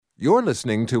You're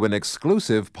listening to an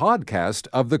exclusive podcast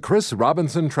of the Chris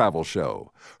Robinson Travel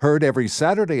Show, heard every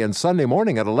Saturday and Sunday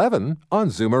morning at 11 on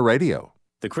Zoomer Radio.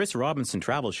 The Chris Robinson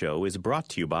Travel Show is brought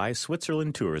to you by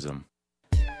Switzerland Tourism.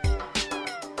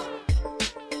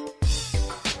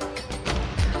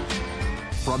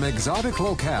 From exotic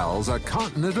locales a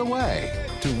continent away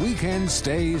to weekend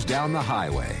stays down the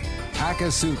highway, pack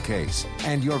a suitcase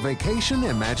and your vacation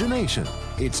imagination.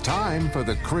 It's time for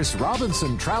the Chris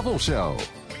Robinson Travel Show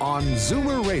on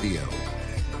Zoomer Radio.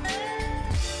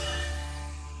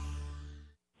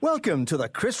 Welcome to the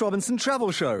Chris Robinson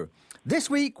Travel Show. This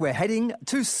week we're heading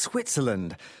to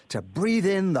Switzerland to breathe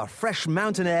in the fresh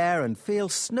mountain air and feel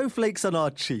snowflakes on our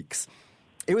cheeks.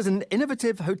 It was an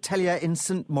innovative hotelier in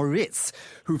St Moritz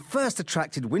who first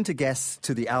attracted winter guests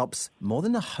to the Alps more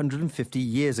than 150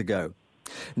 years ago.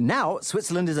 Now,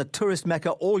 Switzerland is a tourist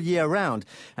mecca all year round,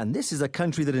 and this is a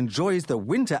country that enjoys the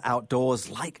winter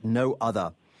outdoors like no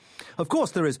other. Of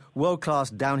course, there is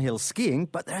world-class downhill skiing,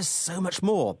 but there's so much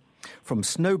more. From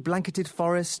snow-blanketed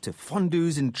forests to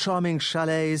fondues in charming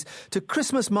chalets to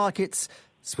Christmas markets,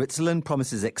 Switzerland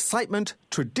promises excitement,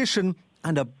 tradition,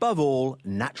 and above all,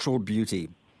 natural beauty.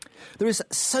 There is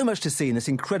so much to see in this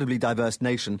incredibly diverse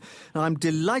nation, and I'm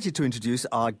delighted to introduce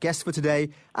our guest for today,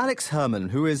 Alex Herman,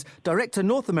 who is Director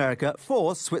North America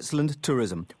for Switzerland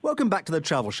Tourism. Welcome back to the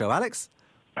Travel Show, Alex.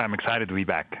 I'm excited to be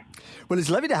back. Well, it's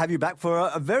lovely to have you back for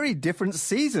a very different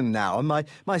season now. And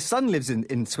my son lives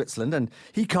in Switzerland, and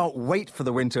he can't wait for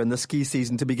the winter and the ski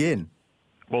season to begin.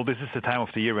 Well, this is the time of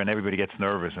the year when everybody gets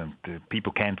nervous and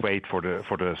people can't wait for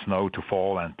the snow to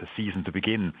fall and the season to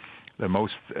begin.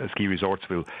 Most ski resorts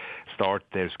will start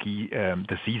their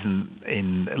the season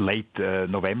in late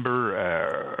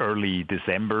November, early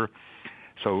December.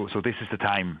 So this is the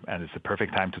time, and it's the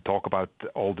perfect time to talk about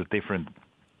all the different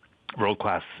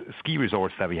world-class ski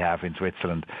resorts that we have in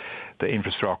Switzerland, the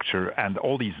infrastructure, and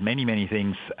all these many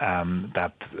things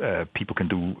that people can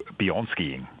do beyond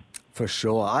skiing. For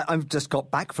sure. I've just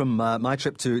got back from my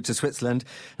trip to Switzerland,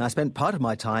 and I spent part of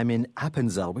my time in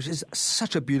Appenzell, which is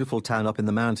such a beautiful town up in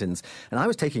the mountains. And I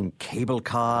was taking cable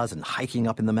cars and hiking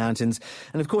up in the mountains.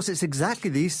 And of course, it's exactly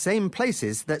these same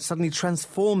places that suddenly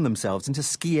transform themselves into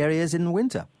ski areas in the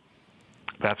winter.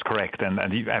 That's correct. And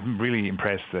I'm really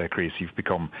impressed, Chris. You've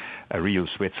become a real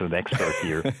Switzerland expert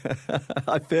here.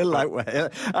 I feel like way.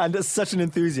 And such an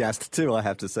enthusiast, too, I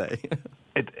have to say.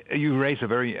 You raise a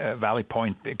very valid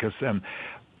point, because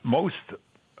most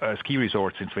ski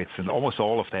resorts in Switzerland, almost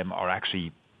all of them are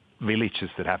actually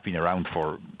villages that have been around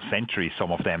for centuries,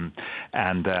 some of them.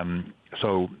 And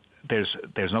so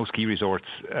there's no ski resorts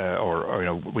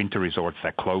or winter resorts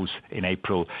that close in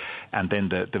April, and then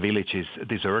the village is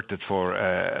deserted for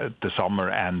the summer,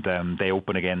 and they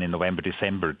open again in November,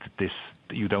 December.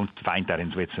 You don't find that in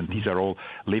Switzerland. These are all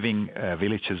living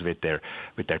villages with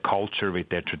their culture, with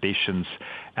their traditions,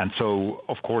 and so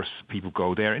of course people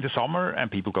go there in the summer and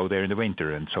people go there in the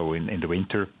winter, and so in the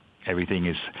winter everything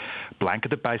is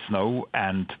blanketed by snow,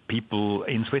 and people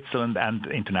in Switzerland and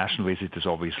international visitors,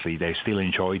 obviously, they still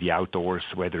enjoy the outdoors,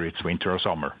 whether it's winter or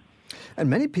summer. And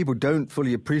many people don't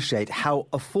fully appreciate how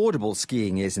affordable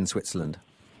skiing is in Switzerland.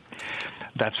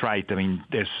 That's right. I mean,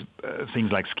 there's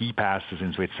things like ski passes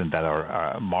in Switzerland that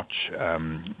are much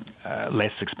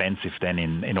less expensive than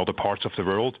in other parts of the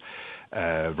world.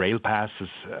 Rail passes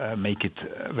make it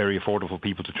very affordable for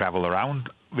people to travel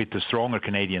around. With the stronger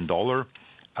Canadian dollar,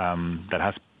 that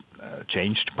has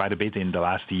changed quite a bit in the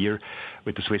last year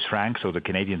with the Swiss franc. So the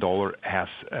Canadian dollar has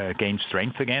gained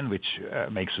strength again, which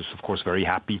makes us, of course, very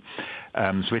happy.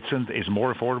 Switzerland is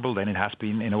more affordable than it has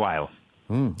been in a while.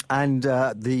 And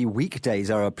the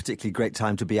weekdays are a particularly great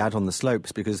time to be out on the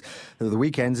slopes, because the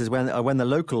weekends is when the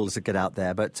locals get out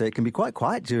there, but it can be quite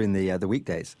quiet during the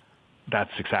weekdays.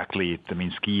 That's exactly it. I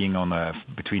mean, skiing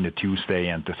between the Tuesday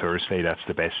and the Thursday, that's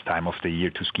the best time of the year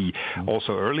to ski.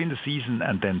 Also early in the season,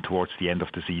 and then towards the end of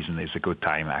the season is a good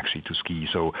time actually to ski.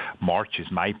 So March is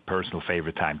my personal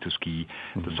favorite time to ski.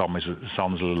 The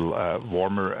sun's a little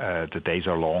warmer, the days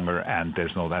are longer, and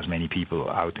there's not as many people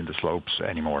out in the slopes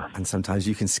anymore. And sometimes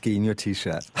you can ski in your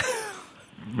T-shirt.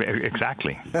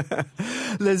 Exactly.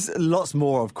 There's lots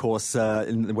more, of course,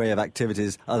 in the way of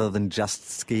activities other than just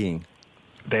skiing.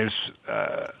 There's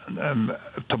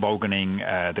tobogganing,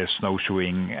 there's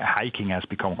snowshoeing, hiking has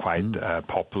become quite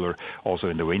popular also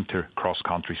in the winter,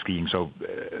 cross-country skiing. So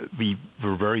we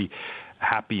were very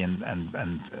happy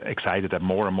and excited that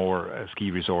more and more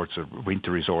ski resorts or winter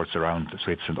resorts around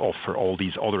Switzerland offer all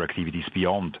these other activities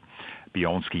beyond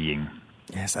skiing.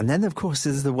 Yes, and then of course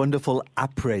there's the wonderful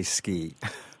après-ski.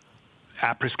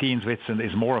 Après-ski in Switzerland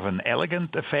is more of an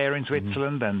elegant affair in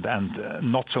Switzerland, and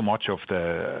not so much of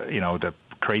the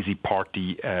crazy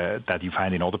party that you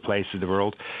find in other places in the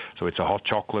world. So it's a hot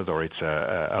chocolate, or it's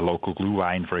a local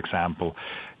glühwein, for example.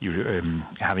 You're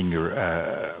having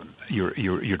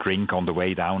your drink on the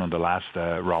way down on the last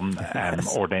run,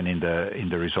 or then in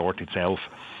the resort itself.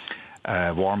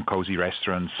 Warm, cozy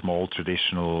restaurants, small,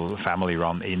 traditional,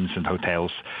 family-run inns and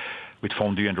hotels with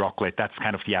fondue and raclette. That's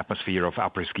kind of the atmosphere of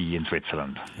après-ski in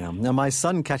Switzerland. Yeah. Now, my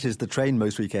son catches the train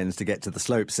most weekends to get to the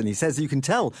slopes, and he says you can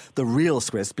tell the real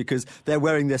Swiss because they're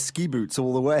wearing their ski boots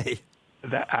all the way.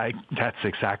 That's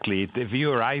exactly it. If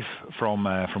you arrive from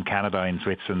Canada in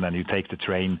Switzerland and you take the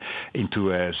train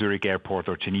into Zurich Airport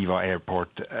or Geneva Airport,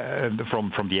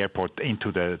 from the airport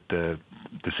into the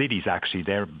cities, actually,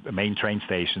 their main train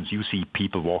stations, you see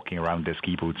people walking around their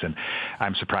ski boots. And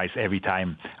I'm surprised every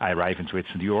time I arrive in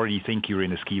Switzerland. You already think you're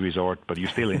in a ski resort, but you're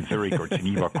still in Zurich or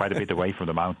Geneva, quite a bit away from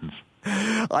the mountains.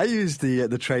 I used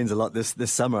the trains a lot this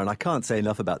summer, and I can't say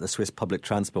enough about the Swiss public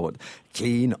transport.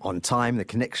 Clean, on time, the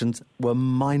connections were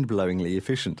mind-blowingly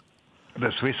efficient.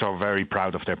 The Swiss are very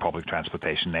proud of their public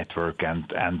transportation network, and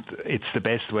it's the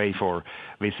best way for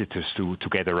visitors to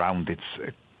get around.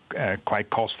 It's quite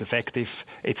cost-effective.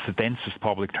 It's the densest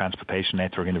public transportation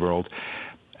network in the world.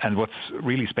 And what's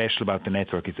really special about the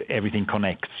network is everything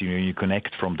connects. You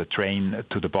connect from the train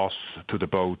to the bus, to the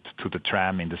boat, to the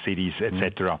tram in the cities,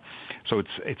 etc. So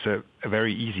it's a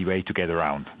very easy way to get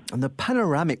around. And the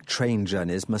panoramic train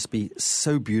journeys must be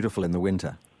so beautiful in the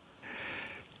winter.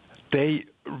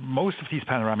 Most of these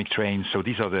panoramic trains, so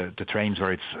these are the trains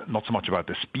where it's not so much about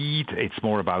the speed, it's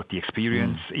more about the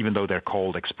experience, even though they're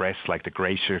called express, like the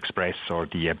Glacier Express or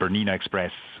the Bernina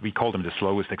Express. We call them the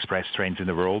slowest express trains in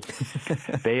the world.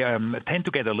 They tend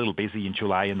to get a little busy in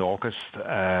July and August.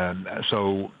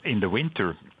 So in the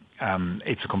winter,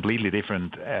 it's a completely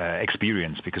different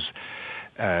experience because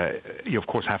you, of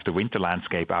course, have the winter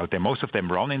landscape out there. Most of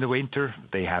them run in the winter.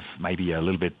 They have maybe a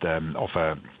little bit of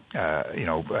a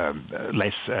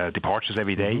less departures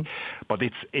every day, but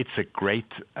it's a great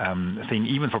thing,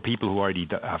 even for people who already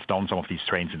have done some of these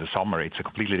trains in the summer. It's a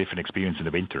completely different experience in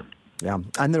the winter. Yeah,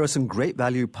 and there are some great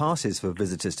value passes for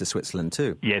visitors to Switzerland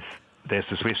too. Yes. There's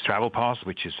the Swiss Travel Pass,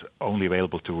 which is only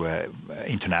available to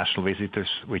international visitors,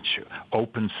 which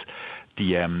opens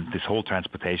this whole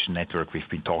transportation network we've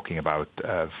been talking about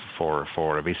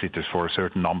for visitors for a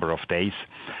certain number of days.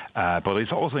 But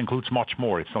it also includes much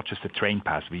more. It's not just a train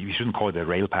pass. We shouldn't call it a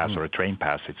rail pass or a train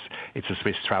pass. It's a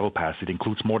Swiss Travel Pass. It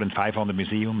includes more than 500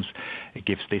 museums. It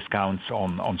gives discounts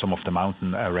on some of the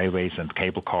mountain railways and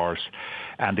cable cars.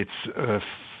 And it's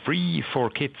free for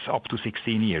kids up to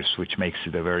 16 years, which makes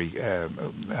it a very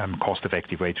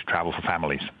cost-effective way to travel for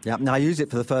families. Yeah, now I used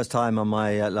it for the first time on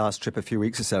my last trip a few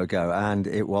weeks or so ago, and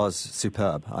it was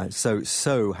superb.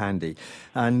 So handy.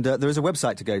 And there is a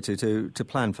website to go to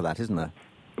plan for that, isn't there?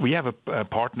 We have a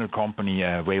partner company,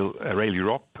 Rail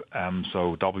Europe,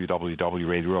 so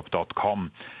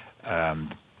www.raileurope.com,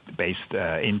 based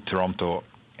in Toronto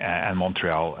and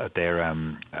Montreal. They're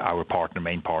our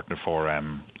main partner for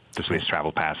the Swiss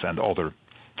Travel Pass and other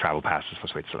travel passes for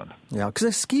Switzerland. Yeah, because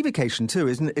a ski vacation too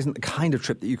isn't the kind of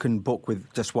trip that you can book with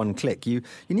just one click. You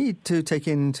need to take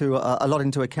a lot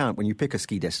into account when you pick a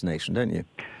ski destination, don't you?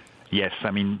 Yes,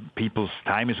 I mean, people's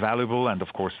time is valuable, and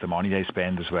of course the money they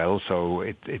spend as well. So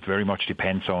it very much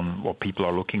depends on what people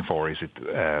are looking for. Is it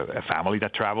a family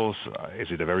that travels?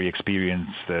 Is it a very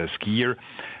experienced skier?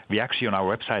 We actually on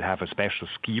our website have a special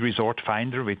ski resort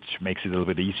finder, which makes it a little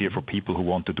bit easier for people who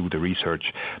want to do the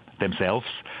research themselves.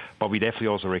 But we definitely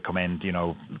also recommend,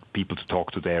 people to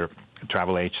talk to their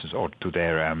travel agents or to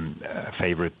their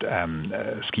favorite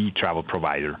ski travel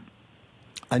provider.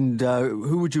 And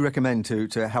who would you recommend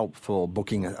to help for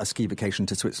booking a ski vacation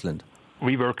to Switzerland?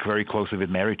 We work very closely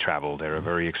with Mary Travel. They're a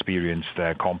very experienced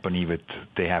company.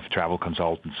 They have travel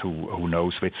consultants who know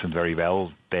Switzerland very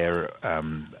well. They're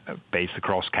based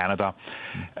across Canada.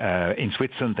 In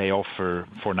Switzerland, they offer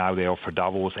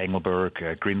Davos,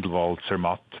 Engelberg, Grindelwald,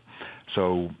 Zermatt.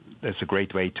 So that's a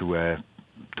great way to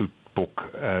book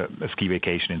a ski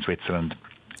vacation in Switzerland.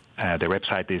 Their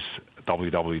website is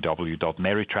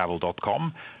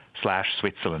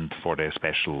www.marytravel.com/Switzerland for their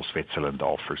special Switzerland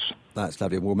offers. That's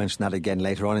lovely. We'll mention that again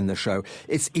later on in the show.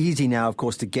 It's easy now, of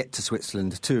course, to get to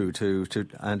Switzerland too,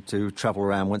 and to travel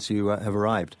around once you have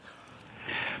arrived.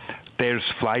 There's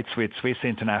flights with Swiss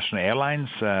International Airlines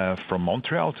from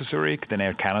Montreal to Zurich. Then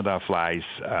Air Canada flies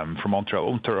from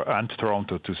Montreal and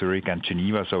Toronto to Zurich and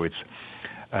Geneva. So it's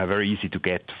very easy to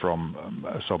get from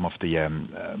some of the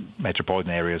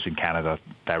metropolitan areas in Canada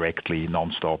directly,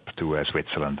 non-stop to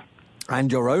Switzerland.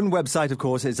 And your own website, of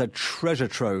course, is a treasure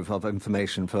trove of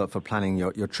information for planning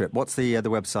your trip. What's the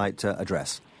website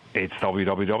address? It's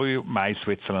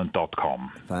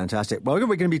www.myswitzerland.com. Fantastic. Well,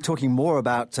 we're going to be talking more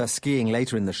about skiing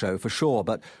later in the show, for sure.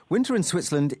 But winter in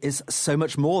Switzerland is so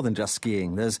much more than just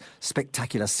skiing. There's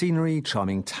spectacular scenery,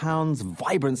 charming towns,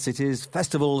 vibrant cities,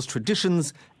 festivals,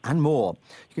 traditions, and more.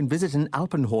 You can visit an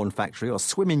Alpenhorn factory or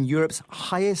swim in Europe's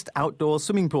highest outdoor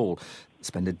swimming pool,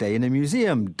 spend a day in a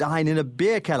museum, dine in a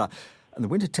beer cellar. And the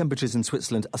winter temperatures in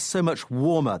Switzerland are so much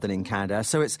warmer than in Canada,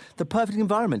 so it's the perfect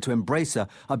environment to embrace a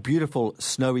beautiful,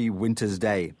 snowy winter's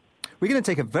day. We're going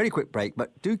to take a very quick break,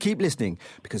 but do keep listening,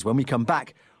 because when we come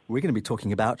back, we're going to be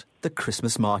talking about the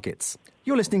Christmas markets.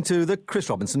 You're listening to the Chris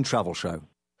Robinson Travel Show.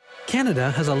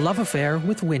 Canada has a love affair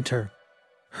with winter.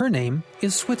 Her name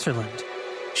is Switzerland.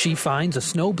 She finds a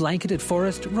snow-blanketed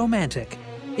forest romantic,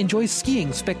 enjoys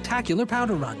skiing spectacular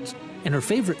powder runs, and her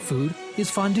favorite food is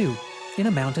fondue in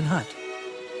a mountain hut.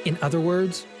 In other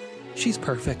words, she's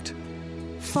perfect.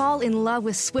 Fall in love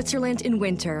with Switzerland in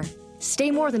winter. Stay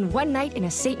more than one night in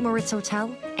a St Moritz hotel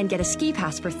and get a ski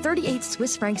pass for 38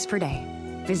 Swiss francs per day.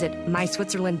 Visit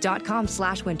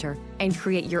myswitzerland.com/winter and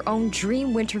create your own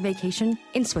dream winter vacation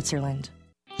in Switzerland.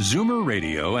 Zoomer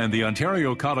Radio and the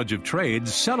Ontario College of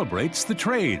Trades celebrates the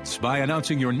trades by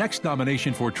announcing your next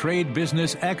nomination for Trade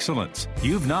Business Excellence.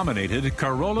 You've nominated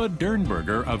Carola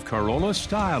Dernberger of Carola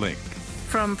Styling.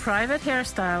 From private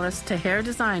hairstylist to hair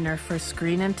designer for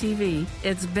screen and TV,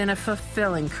 it's been a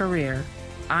fulfilling career.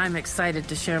 I'm excited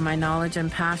to share my knowledge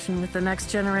and passion with the next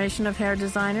generation of hair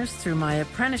designers through my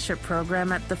apprenticeship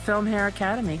program at the Film Hair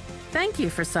Academy. Thank you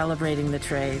for celebrating the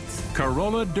trades.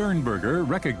 Carola Dernberger,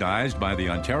 recognized by the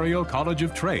Ontario College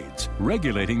of Trades,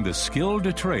 regulating the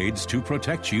skilled trades to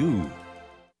protect you.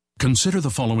 Consider the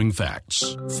following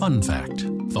facts. Fun fact: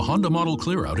 the Honda model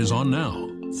clearout is on now.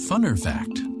 Funner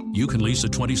fact: you can lease a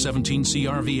 2017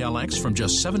 CR-V LX from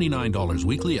just $79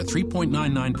 weekly at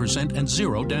 3.99% and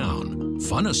zero down.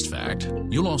 Funnest fact: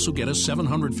 you'll also get a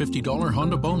 $750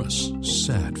 Honda bonus.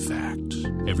 Sad fact: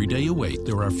 every day you wait,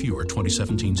 there are fewer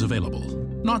 2017s available.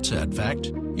 Not sad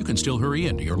fact: you can still hurry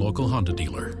into your local Honda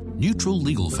dealer. Neutral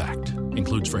legal fact: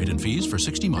 includes freight and fees for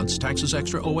 60 months, taxes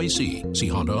extra OAC. See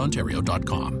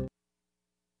HondaOntario.com.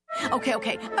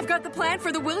 Okay, I've got the plan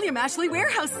for the William Ashley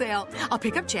warehouse sale. I'll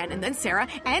pick up Jen and then Sarah,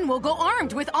 and we'll go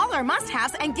armed with all our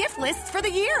must-haves and gift lists for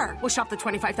the year. We'll shop the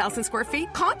 25,000 square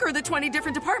feet, conquer the 20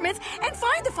 different departments, and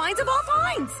find the finds of all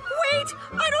finds. Wait,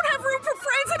 I don't have room for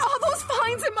friends and all those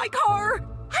finds in my car.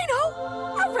 I know,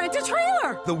 I'll rent a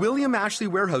trailer. The William Ashley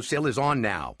warehouse sale is on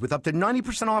now, with up to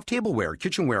 90% off tableware,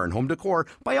 kitchenware, and home decor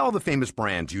by all the famous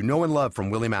brands you know and love from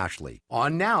William Ashley.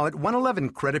 On now at 111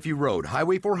 Creditview Road,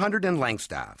 Highway 400 in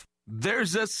Langstaff.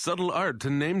 There's a subtle art to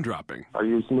name dropping. I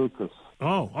use Lucas.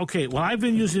 Oh, okay. Well, I've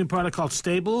been using a product called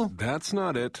Stable. That's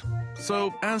not it.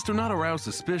 So, as to not arouse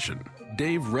suspicion,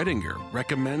 Dave Redinger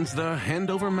recommends the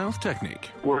hand-over-mouth technique.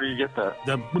 Where do you get that?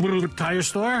 The tire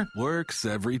store? Works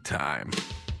every time.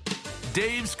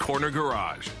 Dave's Corner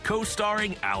Garage,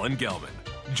 co-starring Alan Gelman.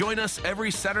 Join us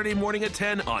every Saturday morning at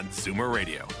 10 on Zoomer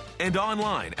Radio and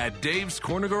online at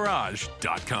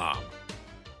davescornergarage.com.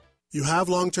 You have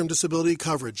long-term disability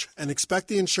coverage and expect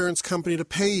the insurance company to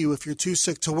pay you if you're too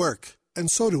sick to work. And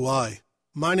so do I.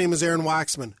 My name is Aaron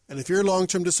Waxman, and if your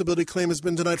long-term disability claim has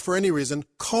been denied for any reason,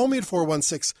 call me at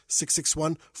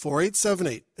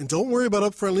 416-661-4878. And don't worry about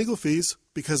upfront legal fees,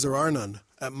 because there are none.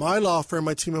 At my law firm,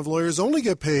 my team of lawyers only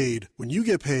get paid when you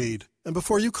get paid. And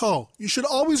before you call, you should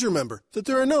always remember that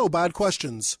there are no bad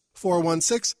questions.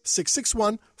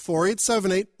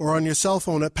 416-661-4878 or on your cell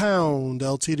phone at pound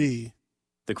LTD.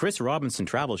 The Chris Robinson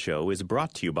Travel Show is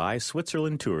brought to you by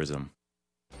Switzerland Tourism.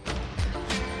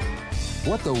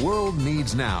 What the world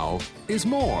needs now is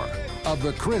more of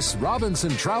the Chris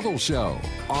Robinson Travel Show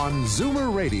on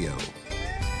Zoomer Radio.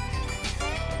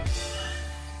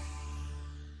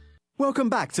 Welcome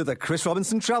back to the Chris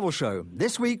Robinson Travel Show.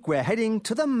 This week we're heading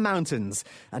to the mountains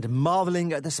and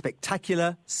marvelling at the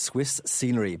spectacular Swiss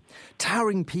scenery.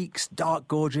 Towering peaks, dark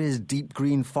gorges, deep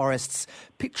green forests,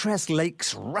 picturesque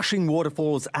lakes, rushing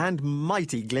waterfalls and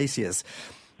mighty glaciers.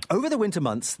 Over the winter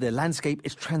months, the landscape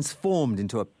is transformed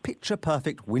into a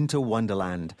picture-perfect winter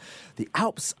wonderland. The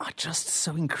Alps are just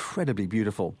so incredibly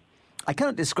beautiful. I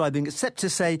cannot describe them except to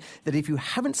say that if you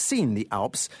haven't seen the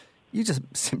Alps, you just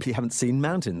simply haven't seen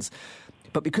mountains.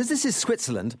 But because this is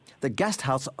Switzerland, the guest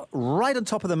house right on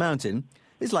top of the mountain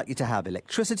is likely to have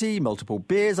electricity, multiple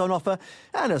beers on offer,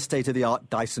 and a state-of-the-art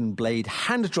Dyson blade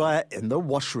hand dryer in the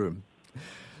washroom.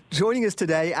 Joining us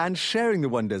today and sharing the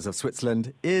wonders of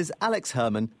Switzerland is Alex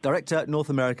Herman, Director North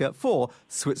America for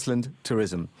Switzerland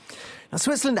Tourism. Now,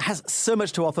 Switzerland has so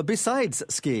much to offer besides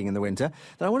skiing in the winter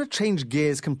that I want to change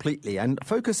gears completely and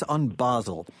focus on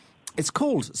Basel. It's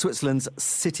called Switzerland's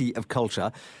City of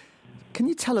Culture. Can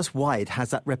you tell us why it has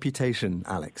that reputation,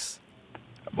 Alex?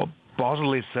 Well,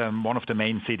 Basel is one of the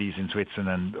main cities in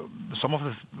Switzerland, and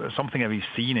something that we've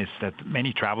seen is that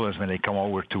many travelers, when they come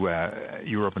over to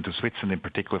Europe and to Switzerland in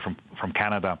particular from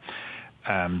Canada,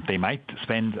 they might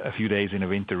spend a few days in a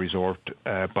winter resort,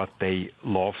 but they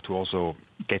love to also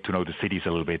get to know the cities a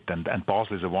little bit. And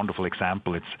Basel is a wonderful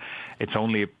example. It's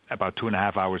only about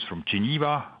 2.5 hours from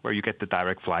Geneva, where you get the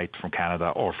direct flight from Canada,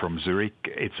 or from Zurich.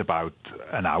 It's about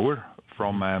an hour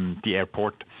from the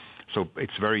airport. So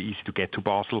it's very easy to get to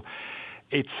Basel.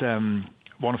 It's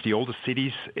one of the oldest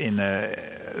cities in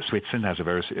Switzerland, has a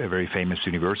very famous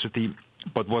university.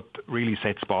 But what really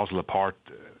sets Basel apart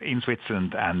in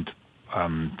Switzerland and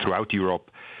throughout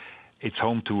Europe, it's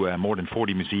home to more than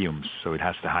 40 museums. So it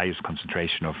has the highest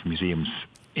concentration of museums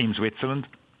in Switzerland.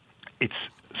 It's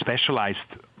specialized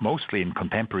mostly in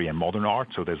contemporary and modern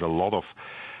art. So there's a lot of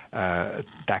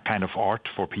that kind of art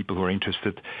for people who are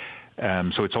interested.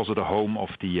 So it's also the home of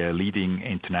the leading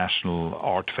international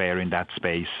art fair in that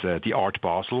space, the Art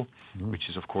Basel, which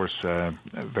is, of course,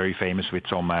 very famous with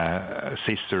some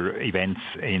sister events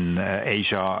in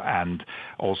Asia and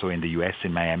also in the U.S.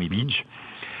 in Miami Beach.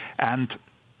 And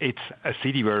it's a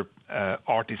city where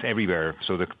art is everywhere.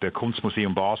 So the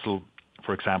Kunstmuseum Basel,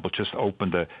 for example, just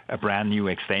opened a brand new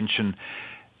extension.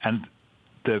 And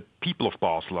the people of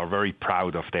Basel are very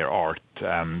proud of their art.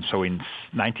 So in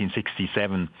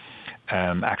 1967,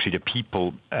 actually the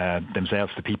people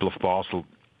themselves, the people of Basel,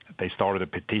 they started a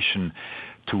petition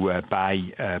to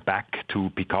buy back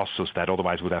two Picassos that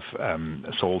otherwise would have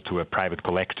sold to a private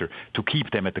collector, to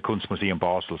keep them at the Kunstmuseum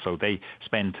Basel. So they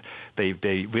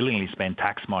willingly spent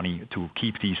tax money to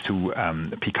keep these two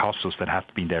Picassos that have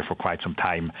been there for quite some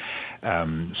time.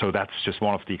 So that's just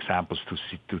one of the examples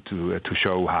to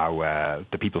show how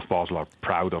the people of Basel are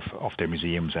proud of their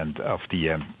museums and of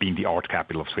being the art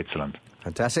capital of Switzerland.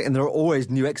 Fantastic. And there are always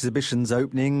new exhibitions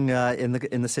opening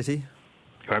in the city?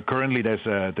 Currently,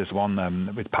 there's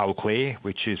one with Paul Klee,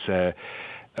 which is a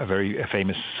very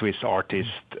famous Swiss artist.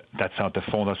 That's at the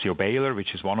Fondation Baylor,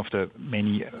 which is one of the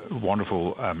many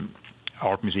wonderful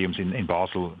art museums in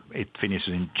Basel. It finishes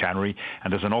in January.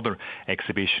 And there's another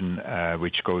exhibition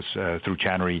which goes through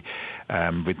January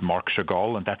with Marc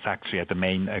Chagall, and that's actually at the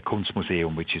main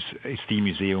Kunstmuseum, which is the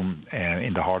museum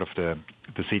in the heart of the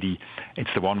city. It's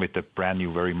the one with the brand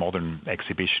new, very modern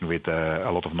exhibition with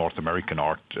a lot of North American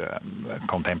art,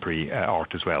 contemporary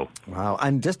art as well. Wow.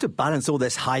 And just to balance all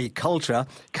this high culture,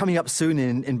 coming up soon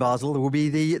in Basel will be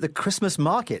the Christmas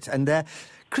market. And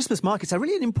Christmas markets are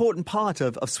really an important part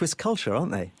of Swiss culture,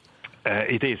 aren't they?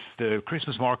 It is. The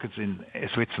Christmas markets in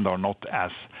Switzerland are not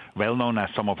as well known as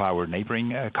some of our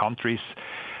neighboring countries,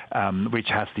 which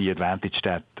has the advantage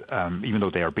that even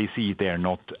though they are busy, they are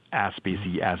not as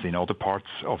busy as in other parts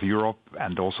of Europe,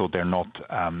 and also they're not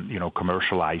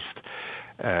commercialized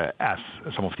as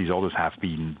some of these others have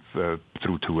been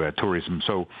through to tourism.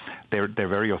 So they're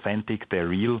very authentic, they're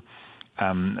real.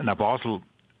 Now Basel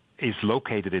is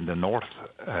located in the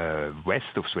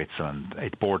north-west of Switzerland.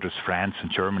 It borders France and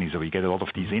Germany, so we get a lot of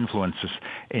these influences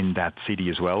in that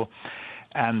city as well.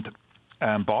 And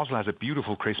Basel has a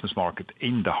beautiful Christmas market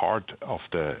in the heart of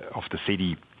the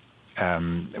city,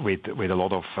 with a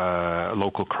lot of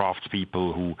local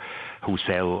craftspeople who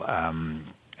sell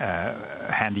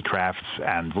handicrafts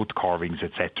and wood carvings,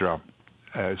 etc.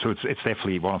 So it's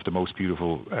definitely one of the most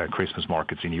beautiful Christmas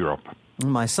markets in Europe.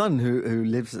 My son, who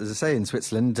lives, as I say, in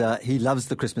Switzerland, he loves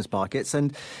the Christmas markets,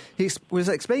 and he was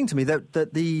explaining to me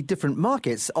that the different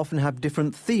markets often have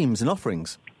different themes and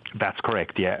offerings. That's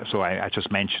correct, yeah. So I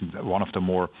just mentioned one of the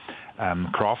more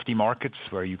crafty markets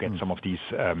where you get some of these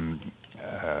the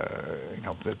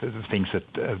things that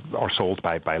are sold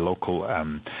by local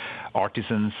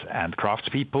artisans and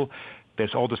craftspeople.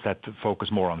 There's others that focus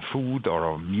more on food or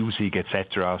on music,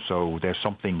 etc. So there's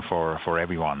something for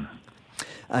everyone.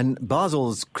 And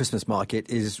Basel's Christmas market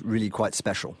is really quite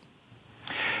special.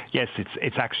 Yes,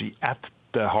 it's actually at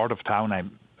the heart of town. I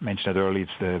mentioned that earlier.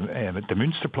 It's the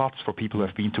Münsterplatz for people who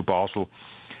have been to Basel.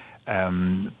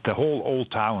 The whole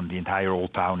old town, the entire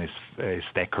old town is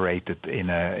decorated in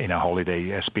a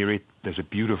holiday spirit. There's a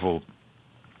beautiful,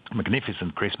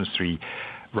 magnificent Christmas tree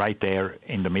right there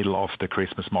in the middle of the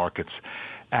Christmas markets.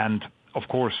 And of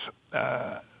course,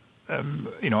 the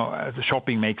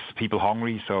shopping makes people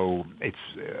hungry, so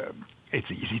it's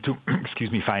easy to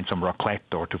find some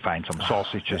raclette or to find some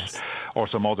sausages or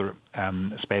some other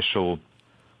special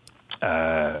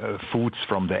foods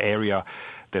from the area.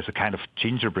 There's a kind of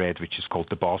gingerbread which is called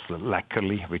the Basel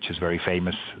Leckerli, which is very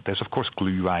famous. There's of course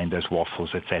Glühwein, there's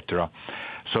waffles, etc.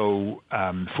 So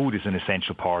food is an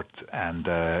essential part, and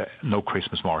no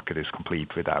Christmas market is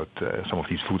complete without some of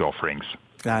these food offerings.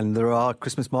 And there are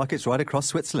Christmas markets right across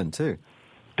Switzerland too.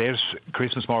 There's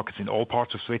Christmas markets in all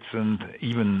parts of Switzerland,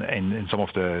 even in some of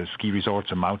the ski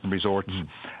resorts and mountain resorts.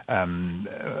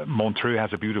 Montreux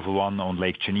has a beautiful one on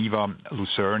Lake Geneva.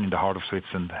 Lucerne, in the heart of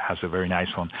Switzerland, has a very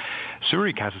nice one.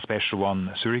 Zurich has a special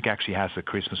one. Zurich actually has a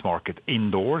Christmas market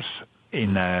indoors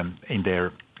in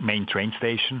their main train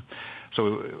station.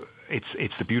 So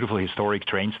it's the beautiful historic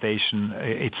train station.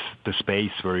 It's the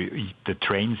space where the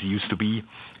trains used to be.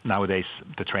 Nowadays,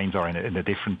 the trains are in a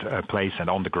different place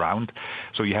and on the ground.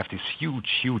 So you have this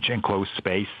huge enclosed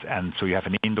space, and so you have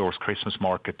an indoors Christmas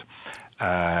market.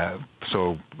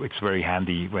 So it's very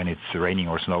handy when it's raining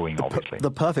or snowing, obviously.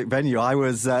 The perfect venue. I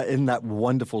was in that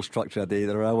wonderful structure,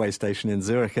 the railway station in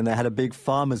Zurich, and they had a big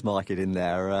farmers market in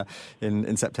there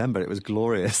in September. It was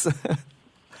glorious.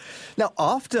 Now,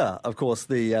 after, of course,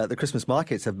 the Christmas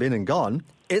markets have been and gone,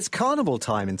 it's carnival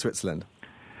time in Switzerland.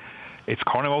 It's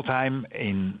carnival time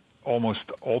in almost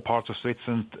all parts of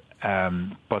Switzerland,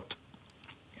 but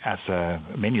as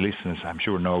many listeners I'm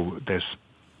sure know, there's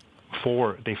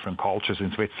 4 different cultures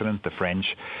in Switzerland: the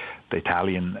French, the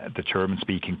Italian, the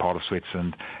German-speaking part of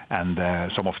Switzerland, and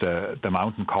some of the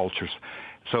mountain cultures.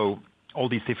 So all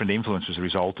these different influences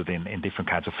resulted in different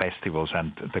kinds of festivals,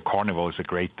 and the carnival is a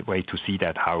great way to see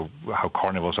that, how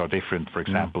carnivals are different, for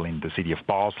example, in the city of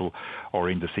Basel or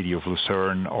in the city of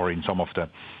Lucerne or in some of the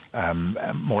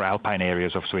more alpine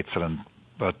areas of Switzerland.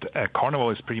 But carnival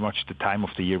is pretty much the time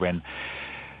of the year when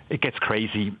it gets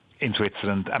crazy in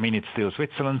Switzerland. I mean, it's still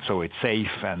Switzerland, so it's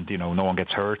safe, and no one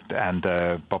gets hurt. And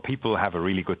but people have a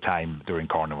really good time during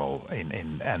carnival.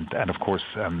 And of course,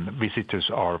 visitors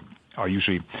are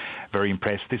usually very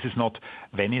impressed. This is not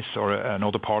Venice or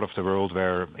another part of the world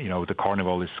where the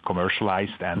carnival is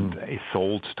commercialized and is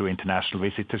sold to international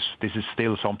visitors. This is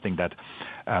still something that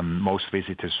most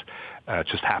visitors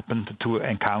just happened to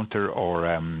encounter, or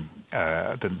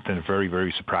they're very,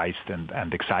 very surprised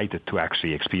and excited to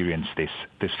actually experience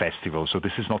this festival. So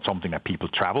this is not something that people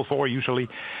travel for usually,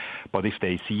 but if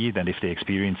they see it and if they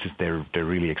experience it, they're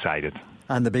really excited.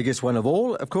 And the biggest one of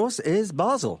all, of course, is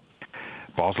Basel.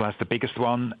 Basel has the biggest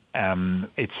one.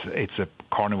 It's a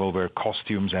carnival where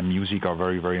costumes and music are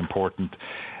very, very important.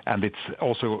 And it's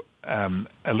also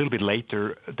a little bit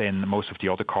later than most of the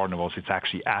other carnivals. It's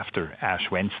actually after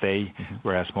Ash Wednesday,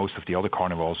 whereas most of the other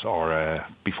carnivals are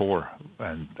before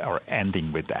and are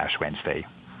ending with Ash Wednesday.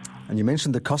 And you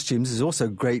mentioned the costumes. There's also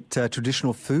great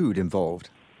traditional food involved.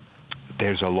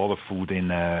 There's a lot of food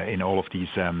in all of these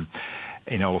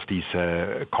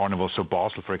carnivals. So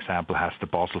Basel, for example, has the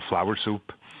Basel flour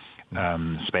soup,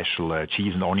 special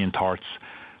cheese and onion tarts,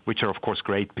 which are of course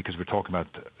great because we're talking about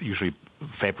usually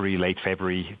February, late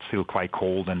February. It's still quite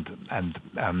cold, and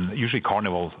usually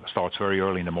carnival starts very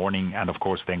early in the morning and of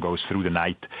course then goes through the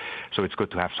night. So it's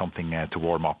good to have something to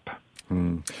warm up.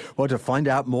 Well, to find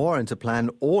out more and to plan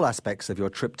all aspects of your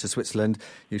trip to Switzerland,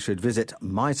 you should visit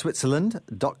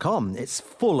myswitzerland.com. It's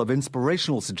full of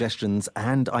inspirational suggestions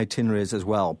and itineraries as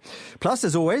well. Plus,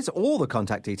 as always, all the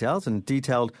contact details and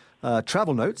detailed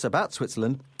travel notes about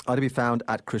Switzerland are to be found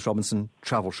at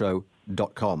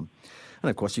chrisrobinsontravelshow.com. And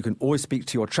of course, you can always speak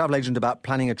to your travel agent about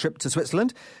planning a trip to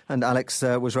Switzerland. And Alex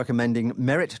was recommending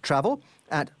Merit Travel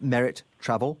at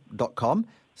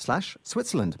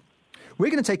merittravel.com/Switzerland. We're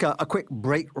going to take a quick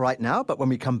break right now, but when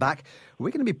we come back,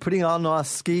 we're going to be putting on our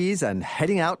skis and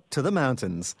heading out to the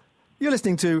mountains. You're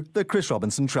listening to The Chris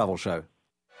Robinson Travel Show.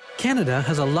 Canada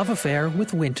has a love affair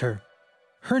with winter.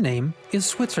 Her name is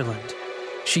Switzerland.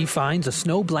 She finds a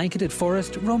snow-blanketed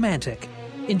forest romantic,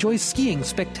 enjoys skiing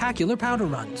spectacular powder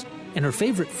runs, and her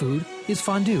favorite food is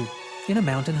fondue in a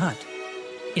mountain hut.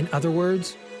 In other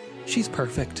words, she's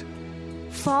perfect.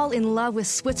 Fall in love with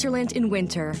Switzerland in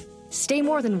winter. Stay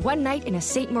more than one night in a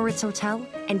St Moritz hotel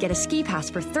and get a ski pass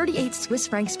for 38 Swiss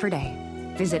francs per day.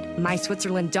 Visit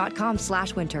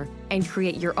myswitzerland.com/winter and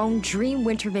create your own dream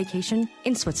winter vacation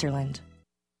in Switzerland.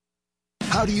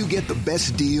 How do you get the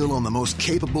best deal on the most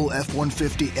capable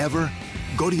F-150 ever?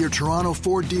 Go to your Toronto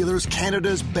Ford dealers'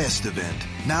 Canada's Best event.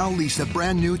 Now lease a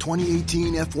brand new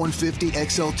 2018 F-150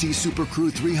 XLT Super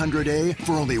Crew 300A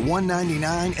for only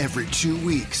 $199 every 2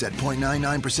 weeks at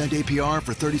 0.99% APR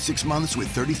for 36 months with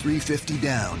 $33.50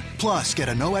 down. Plus, get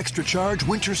a no extra charge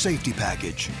winter safety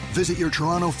package. Visit your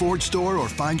Toronto Ford store or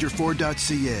find your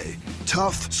Ford.ca.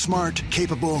 Tough, smart,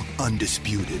 capable,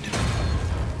 undisputed.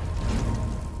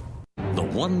 The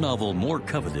one novel more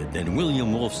coveted than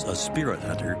William Wolfe's A Spirit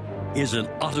Hunter is an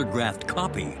autographed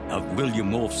copy of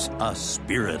William Wolfe's A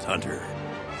Spirit Hunter.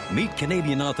 Meet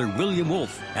Canadian author William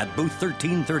Wolfe at booth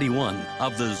 1331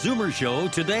 of The Zoomer Show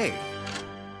today.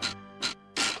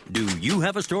 Do you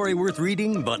have a story worth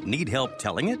reading but need help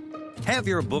telling it? Have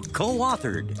your book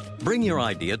co-authored. Bring your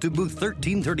idea to booth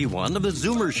 1331 of The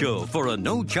Zoomer Show for a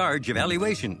no-charge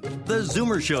evaluation. The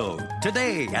Zoomer Show,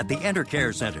 today at the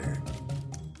Entercare Centre.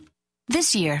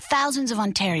 This year, thousands of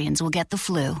Ontarians will get the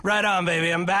flu. Right on, baby.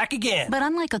 I'm back again. But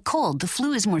unlike a cold, the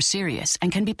flu is more serious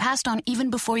and can be passed on even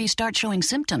before you start showing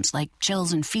symptoms like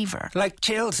chills and fever. Like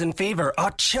chills and fever. Oh,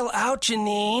 chill out,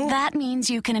 Janine. That means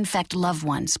you can infect loved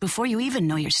ones before you even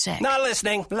know you're sick. Not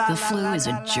listening. The flu is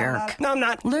a jerk. No, I'm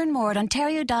not. Learn more at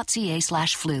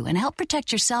ontario.ca/flu and help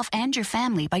protect yourself and your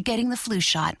family by getting the flu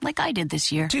shot, like I did this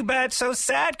year. Too bad, so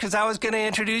sad, because I was going to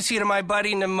introduce you to my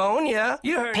buddy Pneumonia.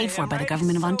 You heard Paid for by the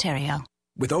Government of Ontario.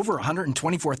 With over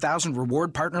 124,000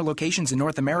 reward partner locations in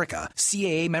North America,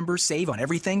 CAA members save on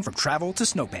everything from travel to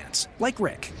snow pants. Like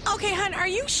Rick. Okay, hon, are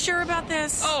you sure about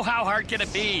this? Oh, how hard can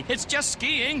it be? It's just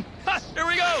skiing. Ha, here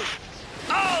we go.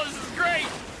 Oh, this is great.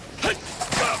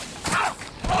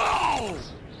 Oh,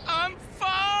 I'm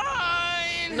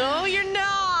fine. No, you're not.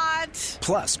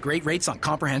 Plus, great rates on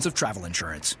comprehensive travel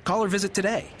insurance. Call or visit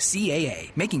today. CAA,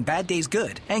 making bad days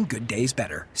good and good days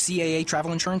better. CAA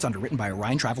Travel Insurance, underwritten by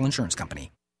Orion Travel Insurance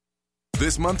Company.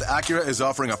 This month, Acura is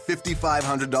offering a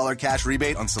 $5,500 cash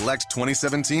rebate on select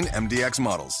 2017 MDX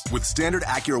models. With standard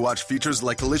Acura Watch features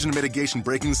like collision mitigation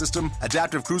braking system,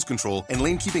 adaptive cruise control, and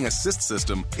lane keeping assist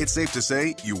system, it's safe to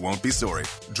say you won't be sorry.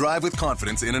 Drive with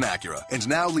confidence in an Acura. And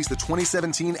now lease the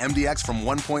 2017 MDX from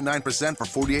 1.9% for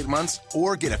 48 months,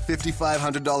 or get a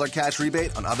 $5,500 cash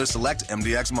rebate on other select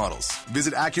MDX models.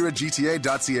 Visit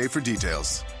AcuraGTA.ca for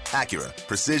details. Acura.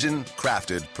 Precision,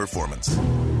 crafted performance.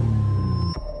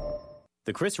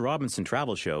 The Chris Robinson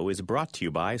Travel Show is brought to you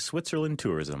by Switzerland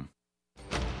Tourism.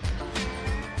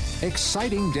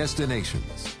 Exciting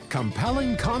destinations,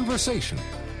 compelling conversation.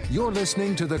 You're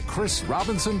listening to the Chris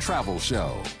Robinson Travel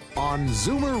Show on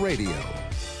Zoomer Radio.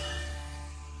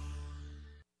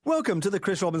 Welcome to the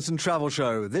Chris Robinson Travel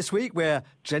Show. This week we're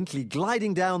gently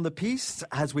gliding down the piste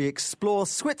as we explore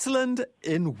Switzerland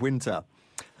in winter.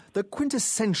 The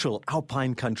quintessential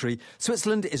alpine country,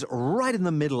 Switzerland is right in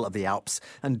the middle of the Alps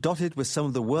and dotted with some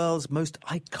of the world's most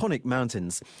iconic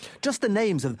mountains. Just the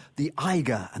names of the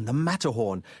Eiger and the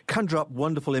Matterhorn conjure up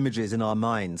wonderful images in our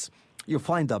minds. You'll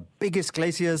find the biggest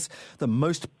glaciers, the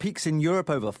most peaks in Europe,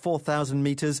 over 4,000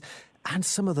 metres, and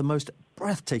some of the most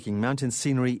breathtaking mountain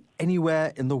scenery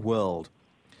anywhere in the world.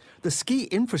 The ski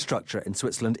infrastructure in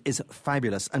Switzerland is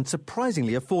fabulous and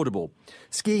surprisingly affordable.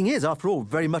 Skiing is, after all,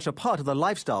 very much a part of the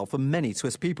lifestyle for many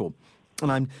Swiss people.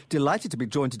 And I'm delighted to be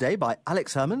joined today by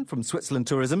Alex Herman from Switzerland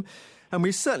Tourism. And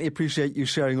we certainly appreciate you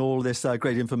sharing all this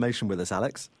great information with us,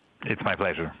 Alex. It's my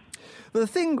pleasure. But the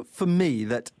thing for me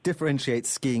that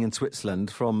differentiates skiing in Switzerland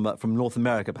from North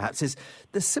America, perhaps, is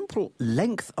the simple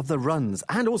length of the runs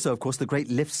and also, of course, the great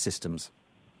lift systems.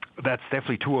 That's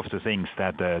definitely two of the things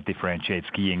that differentiate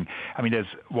skiing. I mean,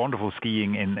 there's wonderful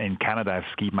skiing in Canada.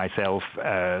 I've skied myself.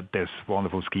 There's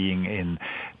wonderful skiing in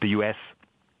the U.S.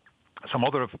 Some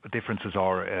other differences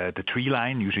are the tree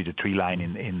line. Usually the tree line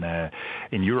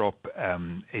in Europe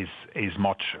is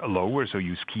much lower, so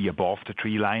you ski above the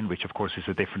tree line, which of course is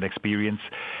a different experience.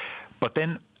 But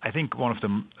then I think one of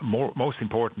the most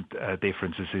important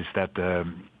differences is that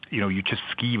you just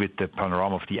ski with the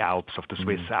panorama of the Alps, of the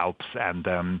Swiss Alps, and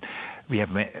we have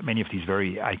many of these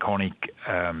very iconic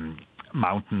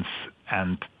mountains,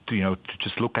 and to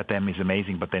just look at them is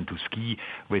amazing. But then to ski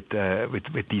with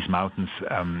these mountains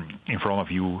in front of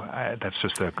you, that's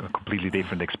just a completely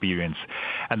different experience.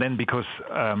 And then because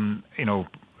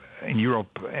in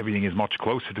Europe, everything is much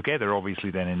closer together, obviously,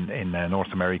 than in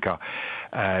North America.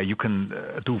 You can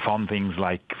do fun things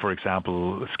like, for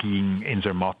example, skiing in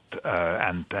Zermatt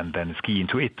and then ski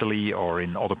into Italy, or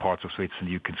in other parts of Switzerland.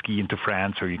 You can ski into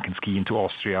France, or you can ski into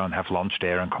Austria and have lunch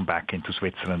there and come back into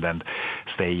Switzerland and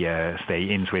stay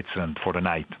in Switzerland for the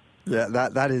night. Yeah,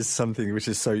 that is something which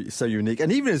is so unique.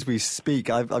 And even as we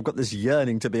speak, I've got this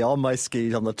yearning to be on my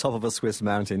skis on the top of a Swiss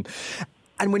mountain.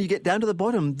 And when you get down to the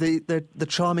bottom, the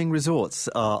charming resorts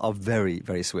are very,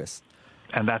 very Swiss.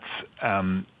 And that's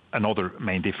another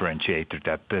main differentiator,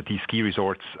 that these ski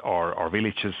resorts are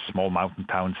villages, small mountain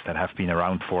towns that have been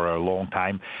around for a long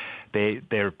time.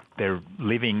 They're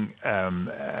living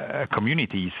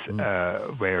communities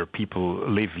where people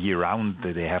live year-round.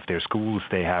 They have their schools,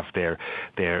 they have their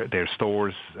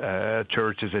stores,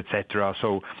 churches, etc.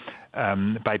 So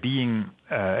by being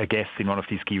a guest in one of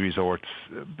these ski resorts,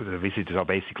 the visitors are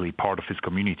basically part of this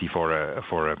community for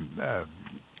a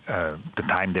the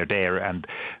time they're there, and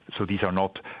so these are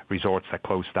not resorts that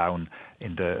close down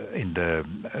in the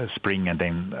spring and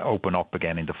then open up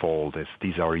again in the fall.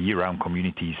 These are year-round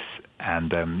communities,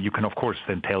 and you can of course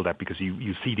then tell that because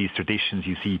you see these traditions,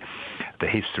 you see the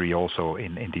history also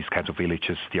in these kinds of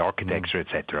villages, the architecture,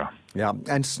 etc. Yeah,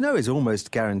 and snow is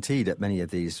almost guaranteed at many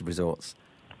of these resorts.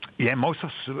 Yeah, most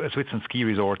of Switzerland ski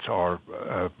resorts are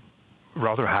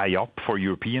rather high up for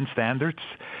European standards.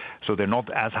 So they're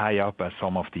not as high up as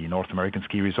some of the North American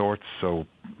ski resorts. So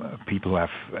people who have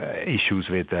issues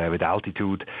with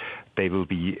altitude, they will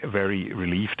be very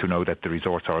relieved to know that the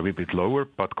resorts are a little bit lower.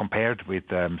 But compared with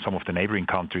some of the neighboring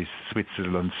countries,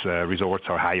 Switzerland's resorts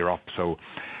are higher up. So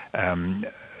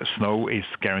snow is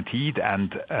guaranteed,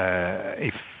 and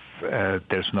if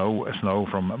there's no snow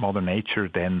from Mother Nature,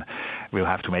 then we'll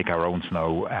have to make our own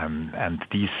snow. And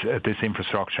this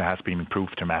infrastructure has been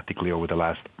improved dramatically over the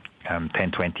last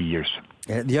 10-20 years.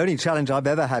 The only challenge I've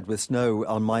ever had with snow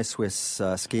on my Swiss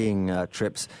skiing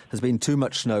trips has been too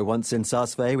much snow. Once in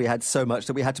Saas-Fee, we had so much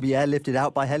that we had to be airlifted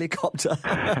out by helicopter,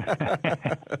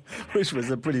 which was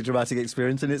a pretty dramatic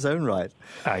experience in its own right.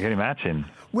 I can imagine.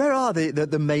 Where are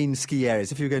the main ski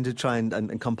areas? If you're going to try and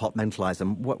compartmentalize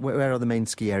them, where are the main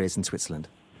ski areas in Switzerland?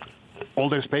 Well,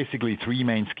 there's basically three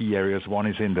main ski areas. One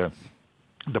is in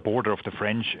the border of the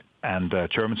French and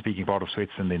German-speaking part of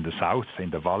Switzerland in the south, in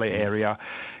the Valais area,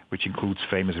 which includes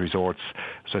famous resorts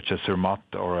such as Zermatt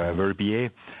or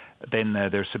Verbier. Then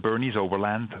there's the Bernese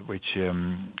Oberland, which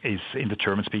is in the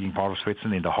German-speaking part of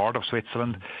Switzerland, in the heart of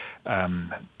Switzerland.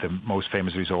 The most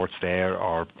famous resorts there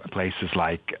are places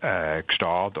like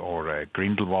Gstaad or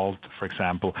Grindelwald, for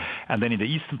example. And then in the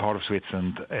eastern part of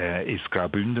Switzerland is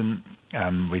Graubünden,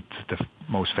 with the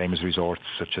most famous resorts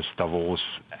such as Davos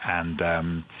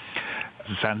and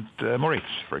St Moritz,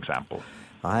 for example.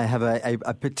 I have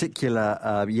a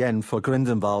particular yen for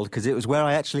Grindelwald because it was where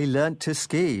I actually learnt to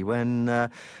ski when,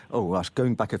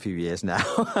 going back a few years now.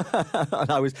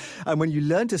 and when you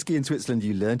learn to ski in Switzerland,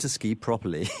 you learn to ski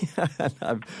properly. And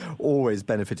I've always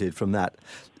benefited from that.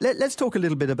 Let's talk a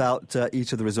little bit about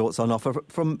each of the resorts on offer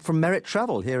from Merit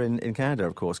Travel here in Canada,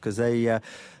 of course, because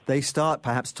they start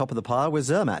perhaps top of the pile with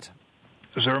Zermatt.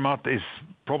 Zermatt is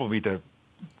probably the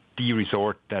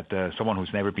resort that someone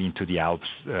who's never been to the Alps,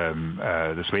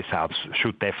 the Swiss Alps,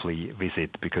 should definitely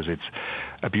visit because it's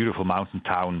a beautiful mountain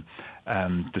town.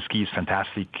 The ski is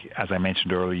fantastic. As I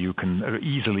mentioned earlier, you can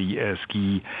easily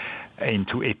ski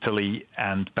into Italy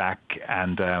and back,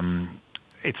 and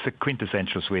it's a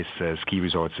quintessential Swiss ski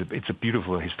resort. It's a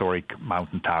beautiful historic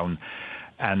mountain town,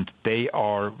 and they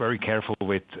are very careful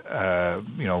with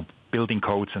building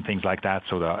codes and things like that,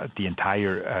 so the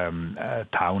entire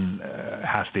town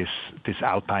has this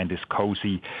alpine, this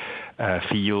cozy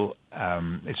feel.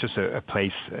 It's just a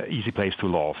easy place to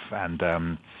love.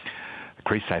 And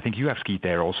Chris, I think you have skied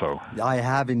there also. I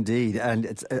have indeed, and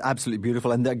it's absolutely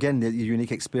beautiful. And again, the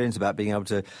unique experience about being able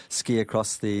to ski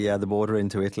across the border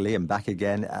into Italy and back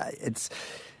again.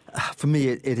 For me,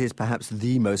 it is perhaps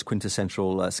the most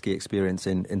quintessential ski experience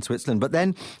in Switzerland. But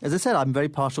then, as I said, I'm very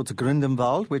partial to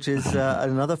Grindelwald, which is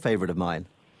another favourite of mine.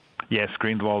 Yes,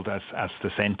 Grindelwald as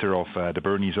the centre of the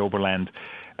Bernese Oberland,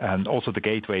 and also the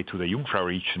gateway to the Jungfrau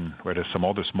region, where there's some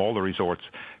other smaller resorts.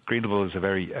 Grindelwald is a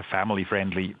very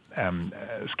family-friendly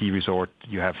ski resort.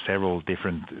 You have several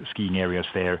different skiing areas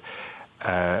there,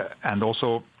 and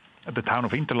also the town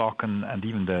of Interlaken and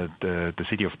even the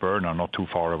city of Bern are not too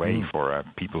far away for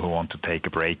people who want to take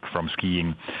a break from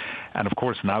skiing. And of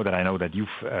course, now that I know that you've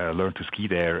learned to ski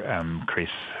there, Chris,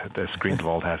 this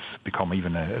Grindelwald has become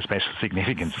even a special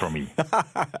significance for me.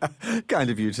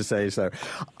 Kind of you to say so.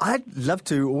 I'd love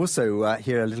to also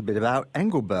hear a little bit about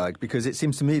Engelberg, because it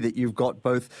seems to me that you've got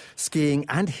both skiing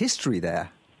and history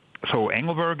there. So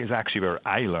Engelberg is actually where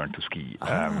I learned to ski,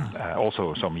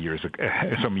 also some years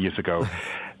ago.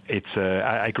 It's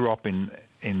I grew up in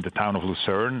the town of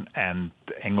Lucerne, and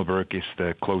Engelberg is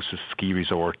the closest ski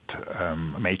resort,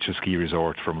 major ski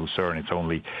resort from Lucerne. It's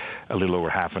only a little over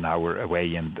half an hour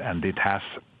away, and it has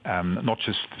not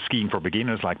just skiing for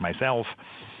beginners like myself.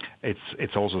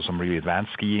 It's also some really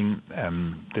advanced skiing.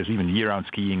 There's even year-round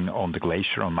skiing on the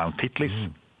glacier on Mount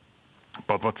Titlis.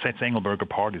 But what sets Engelberg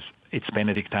apart is its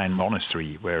Benedictine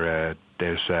monastery, where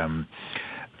there's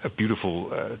a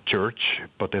beautiful church,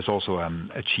 but there's also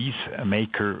a cheese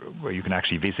maker where you can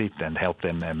actually visit and help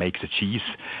them make the cheese.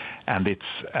 And it's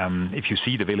if you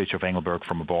see the village of Engelberg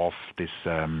from above, this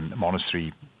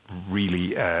monastery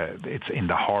really it's in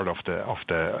the heart of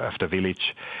the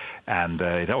village, and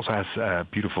it also has a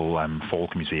beautiful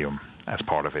folk museum as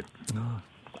part of it.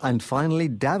 And finally,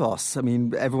 Davos. I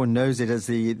mean, everyone knows it as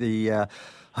the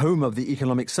home of the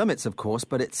economic summits, of course,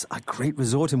 but it's a great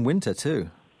resort in winter too.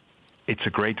 It's a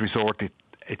great resort.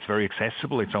 It's very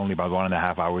accessible. It's only about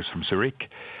 1.5 hours from Zurich.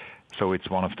 So it's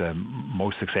one of the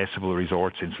most accessible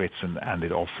resorts in Switzerland, and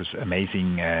it offers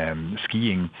amazing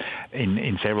skiing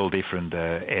in several different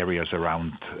areas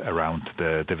around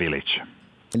the village.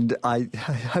 And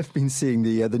I've been seeing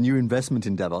the new investment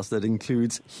in Davos that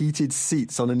includes heated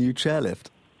seats on a new chairlift.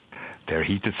 They're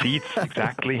heated seats,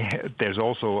 exactly. There's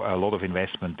also a lot of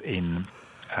investment in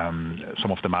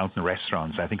some of the mountain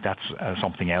restaurants. I think that's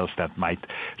something else that might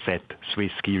set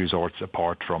Swiss ski resorts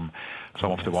apart from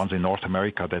some of the ones in North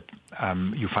America, that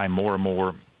you find more and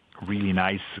more really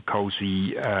nice,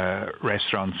 cozy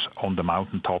restaurants on the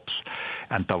mountaintops,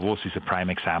 and Davos is a prime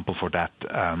example for that,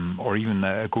 or even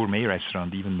a gourmet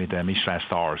restaurant, even with Michelin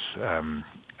stars.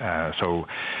 So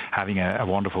having a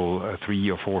wonderful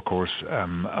 3 or 4 course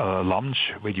lunch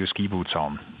with your ski boots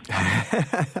on.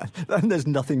 And there's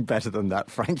nothing better than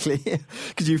that, frankly,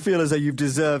 because you feel as though you've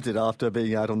deserved it after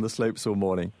being out on the slopes all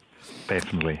morning.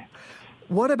 Definitely.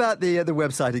 What about the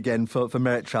website again for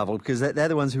Merit Travel? Because they're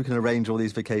the ones who can arrange all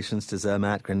these vacations to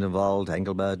Zermatt, Grindelwald,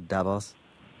 Engelbert, Davos.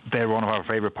 They're one of our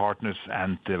favorite partners,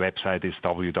 and the website is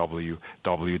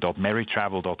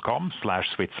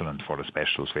www.merittravel.com/Switzerland for the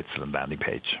special Switzerland landing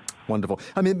page. Wonderful.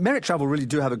 I mean, Merit Travel really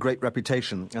do have a great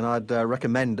reputation, and I'd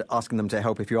recommend asking them to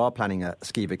help if you are planning a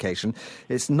ski vacation.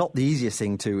 It's not the easiest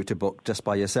thing to book just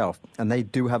by yourself, and they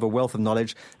do have a wealth of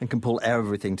knowledge and can pull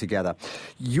everything together.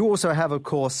 You also have, of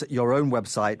course, your own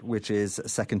website, which is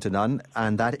second to none,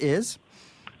 and that is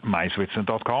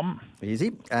myswitzerland.com.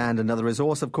 Easy. And another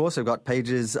resource, of course, we've got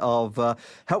pages of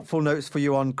helpful notes for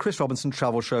you on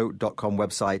chrisrobinsontravelshow.com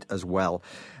website as well.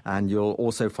 And you'll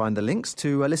also find the links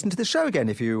to listen to the show again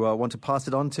if you want to pass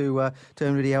it on to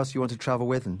anybody else you want to travel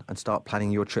with and start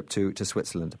planning your trip to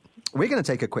Switzerland. We're going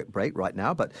to take a quick break right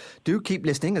now, but do keep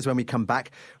listening, as when we come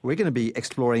back, we're going to be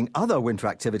exploring other winter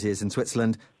activities in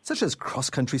Switzerland, such as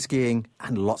cross-country skiing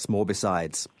and lots more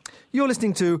besides. You're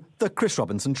listening to The Chris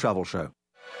Robinson Travel Show.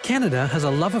 Canada has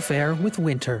a love affair with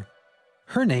winter.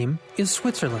 Her name is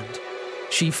Switzerland.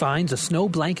 She finds a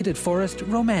snow-blanketed forest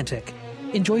romantic,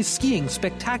 enjoys skiing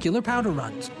spectacular powder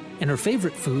runs, and her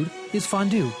favorite food is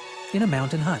fondue in a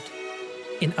mountain hut.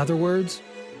 In other words,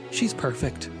 she's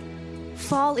perfect.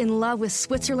 Fall in love with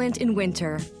Switzerland in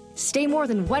winter. Stay more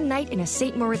than one night in a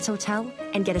St Moritz hotel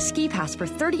and get a ski pass for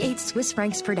 38 Swiss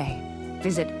francs per day.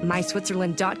 Visit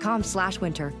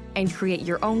myswitzerland.com/winter and create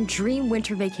your own dream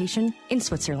winter vacation in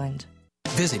Switzerland.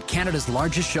 Visit Canada's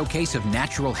largest showcase of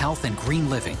natural health and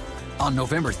green living. On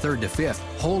November 3rd to 5th,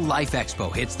 Whole Life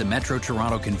Expo hits the Metro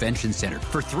Toronto Convention Centre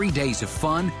for 3 days of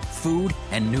fun, food,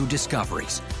 and new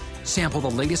discoveries. Sample the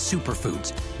latest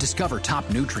superfoods, discover top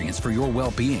nutrients for your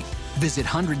well-being, visit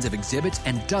hundreds of exhibits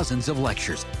and dozens of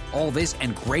lectures. All this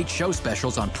and great show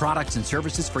specials on products and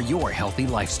services for your healthy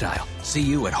lifestyle. See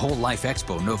you at Whole Life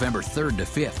Expo November 3rd to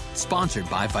 5th, sponsored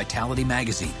by Vitality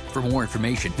Magazine. For more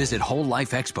information, visit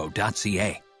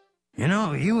wholelifeexpo.ca. You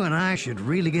know, you and I should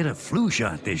really get a flu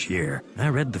shot this year. I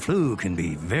read the flu can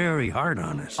be very hard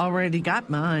on us. Already got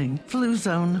mine.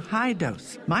 Fluzone High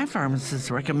Dose. My pharmacist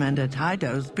recommended High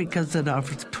Dose because it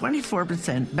offers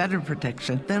 24% better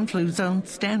protection than Fluzone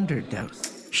Standard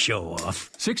Dose. Show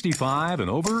off. 65 and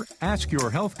over? Ask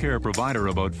your healthcare provider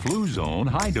about Fluzone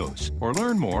High Dose or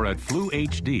learn more at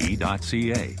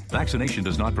fluhd.ca. Vaccination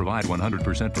does not provide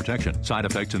 100% protection. Side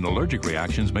effects and allergic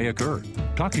reactions may occur.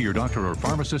 Talk to your doctor or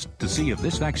pharmacist to see if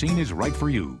this vaccine is right for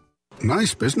you.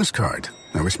 Nice business card.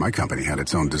 I wish my company had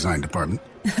its own design department.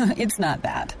 It's not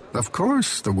that. Of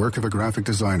course, the work of a graphic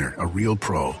designer, a real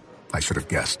pro. I should have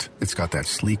guessed. It's got that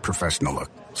sleek professional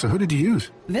look. So who did you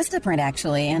use? Vistaprint,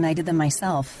 actually, and I did them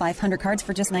myself. 500 cards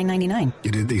for just $9.99.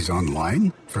 You did these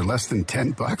online for less than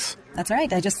 $10? That's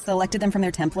right. I just selected them from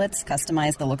their templates,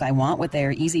 customized the look I want with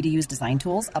their easy-to-use design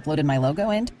tools, uploaded my logo,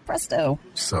 and presto.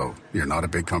 So, you're not a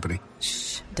big company?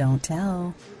 Shh, don't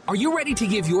tell. Are you ready to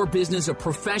give your business a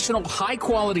professional,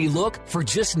 high-quality look for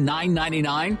just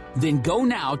 $9.99? Then go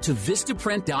now to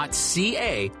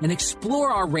vistaprint.ca and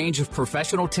explore our range of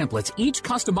professional templates, each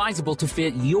customizable to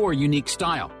fit your unique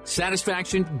style.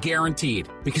 Satisfaction guaranteed,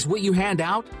 because what you hand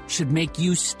out should make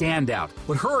you stand out.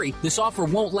 But hurry, this offer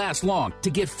won't last long. To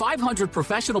get 500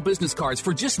 professional business cards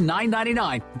for just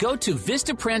 $9.99, go to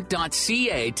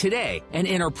vistaprint.ca today and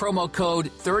enter promo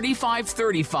code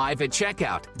 3535 at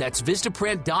checkout. That's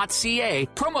vistaprint.ca,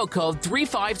 promo code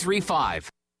 3535.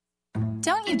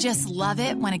 Don't you just love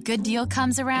it when a good deal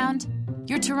comes around?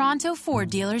 Your Toronto Ford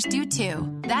dealers do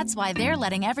too. That's why they're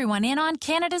letting everyone in on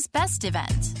Canada's best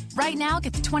event. Right now,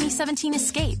 get the 2017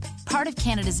 Escape, part of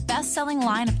Canada's best-selling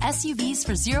line of SUVs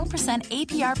for 0%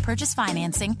 APR purchase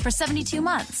financing for 72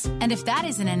 months. And if that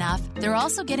isn't enough, they're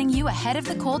also getting you ahead of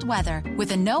the cold weather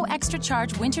with a no extra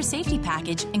charge winter safety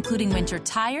package, including winter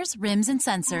tires, rims, and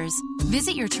sensors.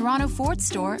 Visit your Toronto Ford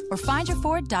store or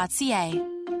findyourford.ca.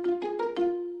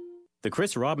 The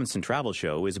Chris Robinson Travel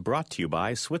Show is brought to you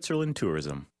by Switzerland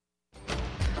Tourism.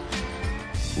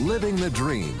 Living the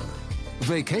dream.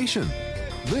 Vacation.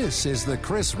 This is the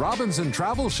Chris Robinson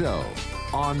Travel Show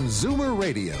on Zoomer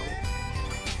Radio.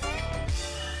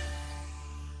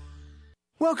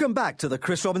 Welcome back to the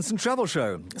Chris Robinson Travel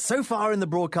Show. So far in the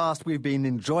broadcast, we've been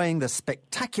enjoying the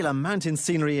spectacular mountain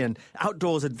scenery and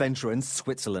outdoors adventure in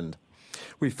Switzerland.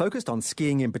 We've focused on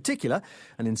skiing in particular,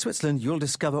 and in Switzerland you'll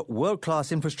discover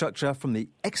world-class infrastructure from the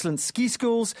excellent ski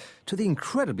schools to the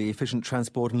incredibly efficient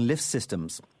transport and lift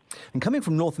systems. And coming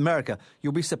from North America,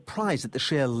 you'll be surprised at the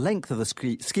sheer length of the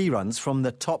ski runs from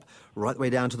the top right the way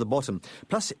down to the bottom.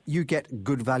 Plus, you get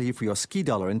good value for your ski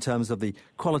dollar in terms of the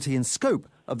quality and scope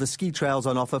of the ski trails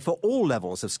on offer for all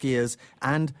levels of skiers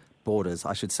and boarders,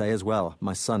 I should say, as well.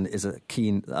 My son is a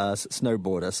keen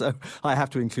snowboarder, so I have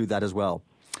to include that as well.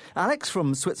 Alex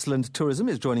from Switzerland Tourism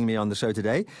is joining me on the show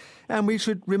today, and we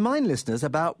should remind listeners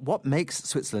about what makes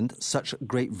Switzerland such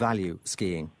great value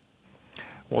skiing.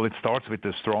 Well, it starts with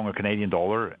the stronger Canadian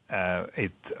dollar.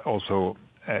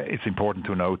 It's important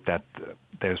to note that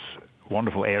there's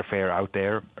wonderful airfare out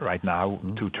there right now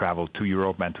to travel to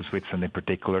Europe and to Switzerland in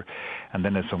particular. And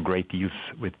then there's some great deals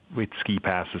with ski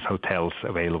passes, hotels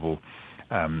available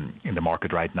in the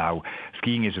market right now.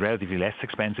 Skiing is relatively less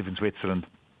expensive in Switzerland.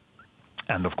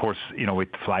 And of course, with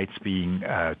flights being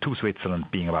to Switzerland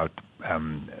being about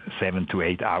 7 to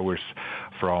 8 hours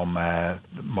from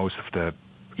most of the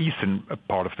eastern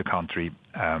part of the country,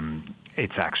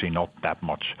 it's actually not that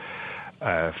much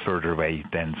further away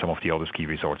than some of the other ski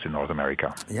resorts in North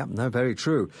America. Yeah, no, very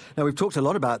true. Now, we've talked a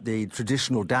lot about the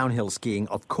traditional downhill skiing,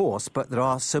 of course, but there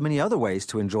are so many other ways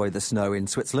to enjoy the snow in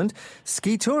Switzerland.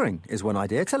 Ski touring is one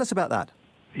idea. Tell us about that.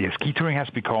 Yeah, ski touring has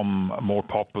become more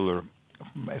popular,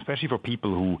 especially for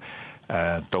people who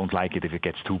don't like it if it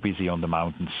gets too busy on the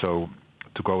mountains. So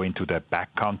to go into the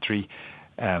backcountry,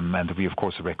 and we, of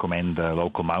course, recommend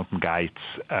local mountain guides.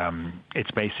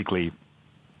 It's basically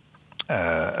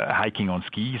hiking on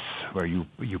skis, where you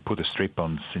put a strip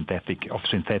on synthetic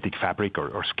fabric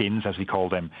or skins, as we call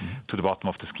them, to the bottom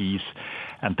of the skis,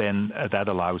 and then that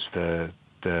allows the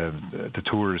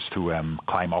tourists to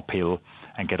climb uphill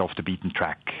and get off the beaten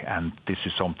track. And this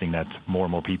is something that more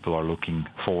and more people are looking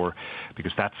for,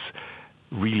 because that's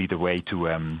really the way to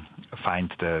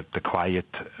find the quiet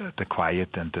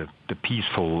and the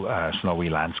peaceful snowy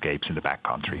landscapes in the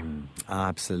backcountry.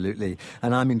 Absolutely.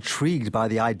 And I'm intrigued by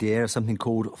the idea of something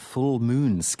called full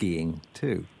moon skiing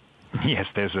too. Yes,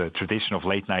 there's a tradition of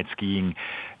late night skiing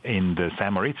in the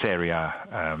St Moritz area,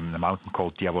 a mountain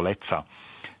called Diavolezza.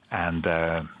 And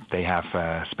they have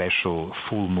special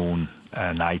full moon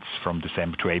nights from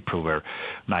December to April, where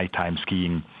nighttime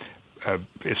skiing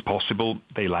is possible.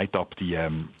 They light up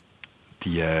the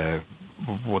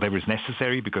whatever is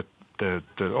necessary, because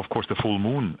of course the full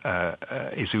moon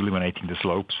is illuminating the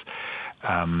slopes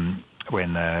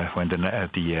when the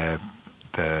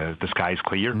sky is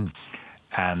clear,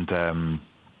 and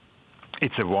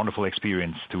it's a wonderful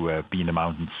experience to be in the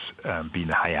mountains, be in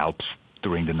the high Alps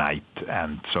during the night.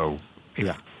 And so if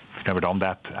you've never done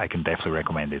that, I can definitely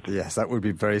recommend it. Yes, that would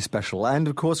be very special. And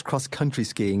of course, cross-country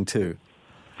skiing too.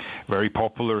 Very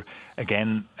popular.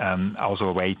 Again, also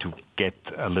a way to get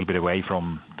a little bit away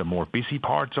from the more busy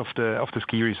parts of the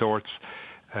ski resorts,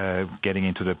 getting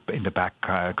into the back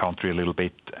country a little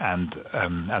bit. And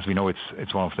as we know,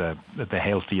 it's one of the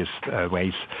healthiest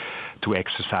ways to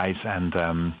exercise.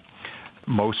 And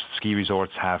most ski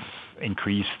resorts have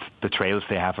increased the trails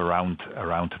they have around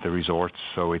the resorts,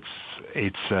 so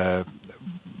it's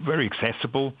very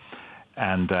accessible,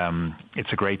 and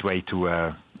it's a great way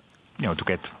to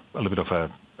get a little bit of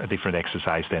a different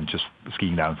exercise than just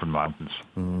skiing down from the mountains.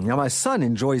 Now, my son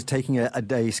enjoys taking a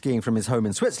day skiing from his home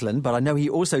in Switzerland, but I know he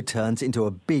also turns into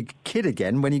a big kid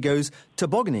again when he goes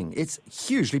tobogganing. It's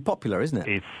hugely popular, isn't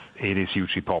it? It is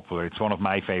hugely popular. It's one of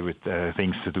my favorite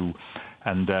things to do.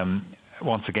 And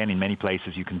once again, in many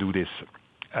places you can do this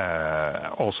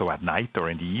also at night or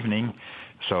in the evening.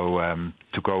 So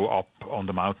to go up on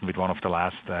the mountain with one of the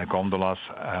last gondolas,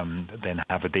 then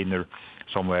have a dinner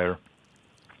somewhere,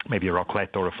 maybe a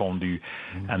raclette or a fondue,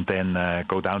 and then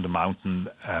go down the mountain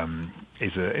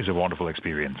is a wonderful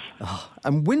experience.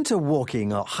 And winter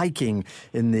walking or hiking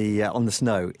in the on the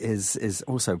snow is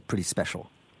also pretty special.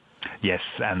 Yes,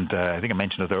 and I think I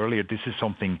mentioned it earlier. This is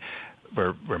something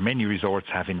where many resorts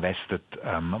have invested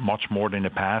much more than in the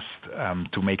past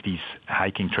to make these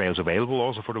hiking trails available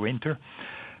also for the winter,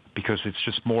 because it's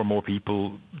just more and more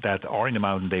people that are in the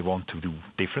mountain. They want to do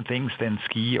different things than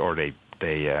ski, or they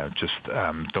just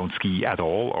don't ski at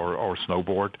all or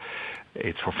snowboard.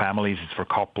 It's for families, it's for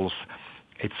couples.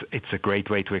 It's a great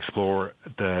way to explore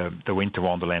the winter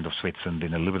wonderland of Switzerland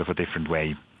in a little bit of a different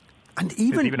way. And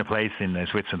there's even a place in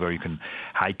Switzerland where you can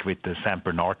hike with the St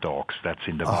Bernard dogs. That's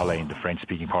in the Valais, in the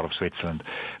French-speaking part of Switzerland,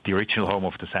 the original home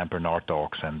of the St Bernard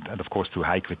dogs. And of course, to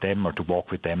hike with them or to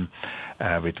walk with them,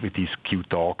 with these cute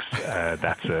dogs,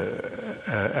 that's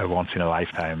a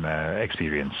once-in-a-lifetime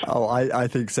experience. Oh, I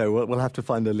think so. We'll have to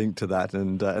find a link to that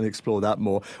and explore that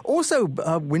more. Also,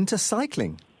 winter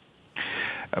cycling.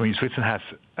 I mean, Switzerland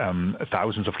has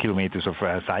thousands of kilometers of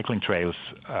cycling trails,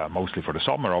 mostly for the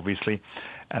summer, obviously,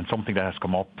 and something that has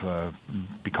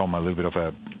become a little bit of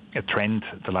a trend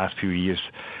the last few years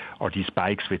are these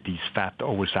bikes with these fat,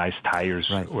 oversized tires,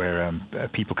 where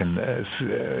people can,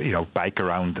 bike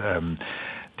around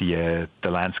the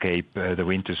landscape, the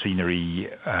winter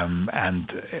scenery, and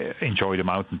enjoy the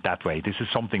mountain that way. This is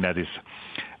something that is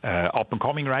up and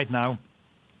coming right now,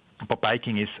 but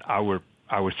biking is our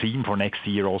theme for next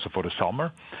year, also for the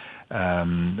summer.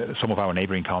 Some of our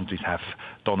neighboring countries have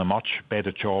done a much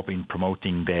better job in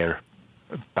promoting their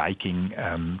biking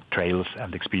trails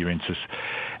and experiences.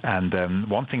 And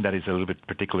one thing that is a little bit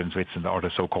particular in Switzerland are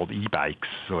the so-called e-bikes,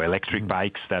 so electric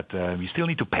bikes that you still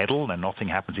need to pedal, and nothing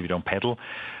happens if you don't pedal,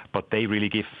 but they really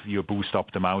give you a boost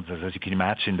up the mountains. As you can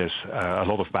imagine, there's a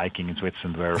lot of biking in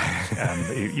Switzerland where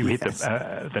you hit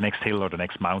the next hill or the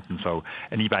next mountain, so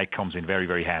an e-bike comes in very,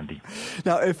 very handy.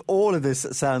 Now, if all of this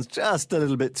sounds just a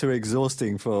little bit too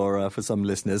exhausting for some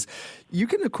listeners, you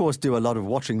can, of course, do a lot of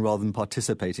watching rather than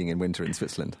participating in winter in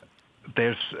Switzerland.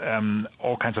 There's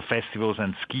all kinds of festivals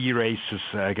and ski races.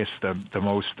 I guess the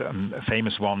most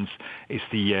famous ones is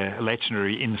the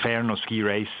legendary Inferno ski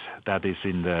race that is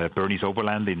in the Bernese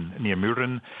Oberland near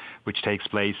Mürren, which takes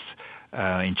place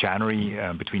in January,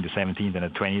 between the 17th and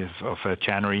the 20th of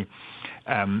January.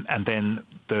 And then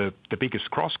the biggest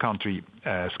cross-country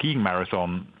skiing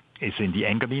marathon is in the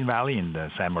Engadin Valley in the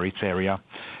St Moritz area,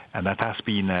 and that has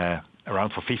been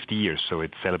around for 50 years, so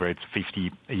it celebrates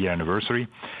 50-year anniversary.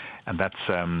 And that's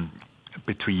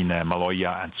between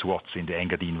Maloja and Suoz in the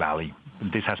Engadin Valley.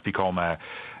 And this has become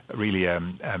really,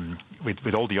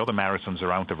 with all the other marathons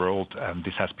around the world,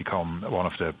 this has become one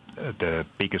of the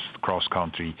biggest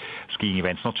cross-country skiing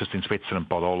events, not just in Switzerland,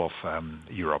 but all of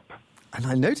Europe. And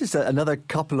I noticed another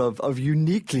couple of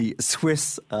uniquely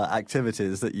Swiss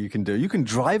activities that you can do. You can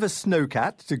drive a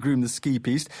snowcat to groom the ski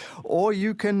piste, or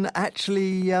you can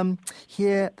actually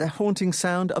hear the haunting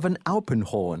sound of an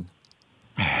Alpenhorn.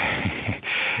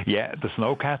 Yeah, the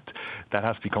snowcat, that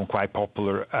has become quite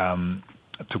popular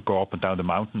to go up and down the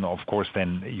mountain. Of course,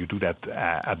 then you do that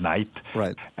at night.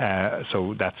 Right.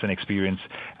 So that's an experience.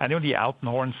 And the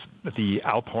Alpenhorns, the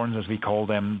Alphorns as we call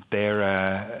them,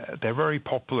 they're very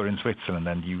popular in Switzerland,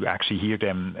 and you actually hear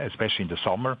them, especially in the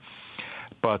summer.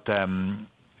 But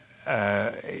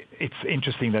it's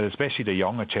interesting that especially the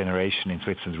younger generation in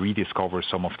Switzerland rediscovers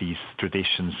some of these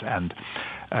traditions, and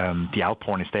the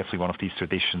Alphorn is definitely one of these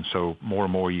traditions. So more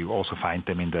and more you also find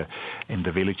them in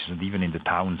the villages and even in the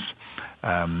towns.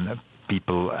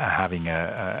 People having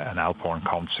an Alphorn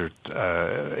concert.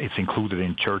 It's included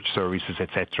in church services,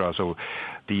 etc. So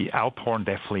the Alphorn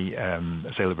definitely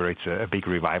celebrates a big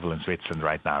revival in Switzerland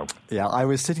right now. Yeah, I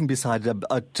was sitting beside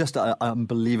just an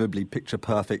unbelievably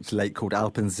picture-perfect lake called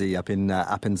Alpensee up in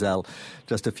Appenzell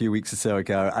just a few weeks or so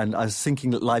ago, and I was thinking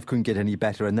that life couldn't get any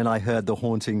better, and then I heard the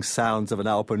haunting sounds of an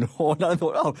Alpenhorn, and I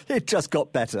thought, oh, it just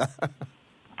got better.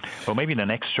 Well, maybe in the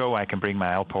next show I can bring my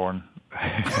Alphorn,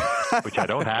 which I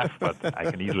don't have, but I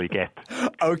can easily get.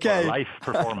 Okay. For a live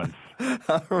performance.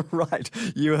 Right.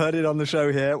 You heard it on the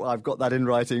show here. Well, I've got that in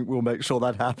writing. We'll make sure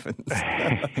that happens.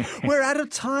 We're out of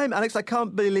time, Alex. I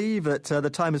can't believe that the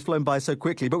time has flown by so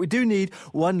quickly, but we do need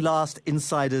one last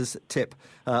insider's tip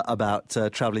about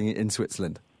travelling in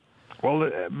Switzerland. Well,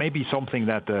 maybe something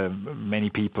that many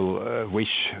people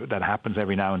wish that happens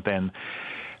every now and then.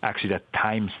 Actually, that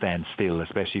time stands still,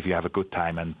 especially if you have a good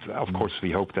time. And of course, we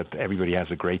hope that everybody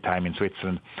has a great time in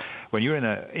Switzerland. When you're in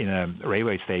a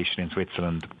railway station in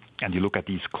Switzerland and you look at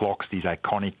these clocks, these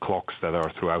iconic clocks that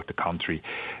are throughout the country,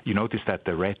 you notice that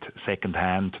the red second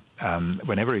hand,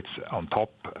 whenever it's on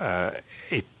top,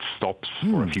 it stops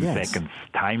for a few seconds.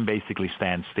 Time basically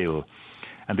stands still.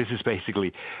 And this is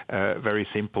basically very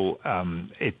simple.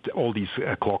 All these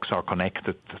clocks are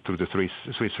connected to the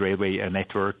Swiss railway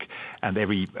network, and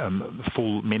every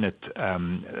full minute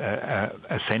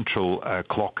a central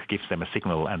clock gives them a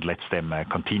signal and lets them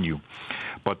continue.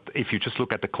 But if you just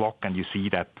look at the clock and you see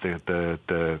that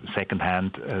the second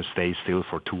hand stays still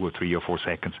for 2 or 3 or 4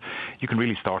 seconds, you can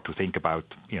really start to think about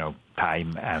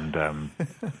time and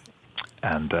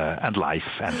life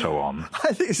and so on.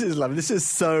 I think this is lovely. This is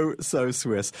so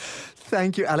Swiss.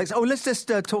 Thank you, Alex. Oh, let's just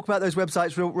talk about those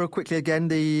websites real quickly again.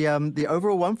 The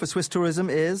overall one for Swiss tourism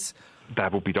is?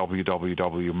 That would be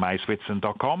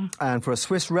www.myswitzerland.com. And for a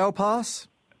Swiss rail pass?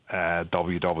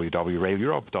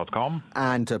 www.raileurope.com.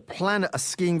 And to plan a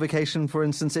skiing vacation, for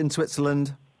instance, in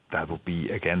Switzerland? That would be,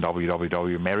 again,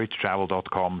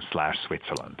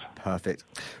 www.merittravel.com/Switzerland. Perfect.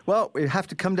 Well, we have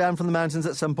to come down from the mountains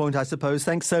at some point, I suppose.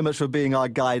 Thanks so much for being our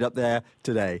guide up there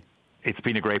today. It's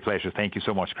been a great pleasure. Thank you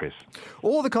so much, Chris.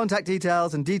 All the contact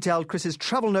details and detailed Chris's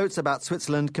travel notes about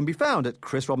Switzerland can be found at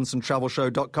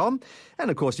chrisrobinsontravelshow.com. And,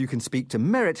 of course, you can speak to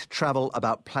Merit Travel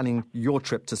about planning your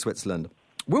trip to Switzerland.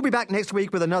 We'll be back next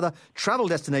week with another travel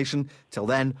destination. Till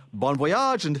then, bon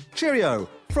voyage and cheerio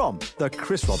from the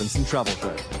Chris Robinson Travel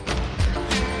Show.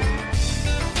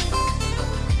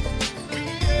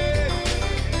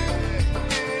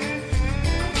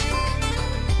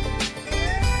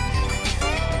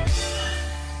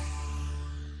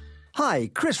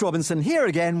 Hi, Chris Robinson here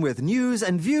again with news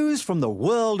and views from the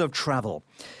world of travel.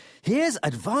 Here's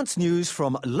advance news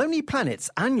from Lonely Planet's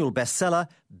annual bestseller,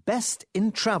 Best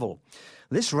in Travel.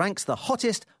 This ranks the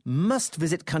hottest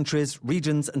must-visit countries,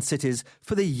 regions and cities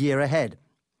for the year ahead.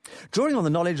 Drawing on the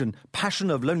knowledge and passion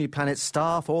of Lonely Planet's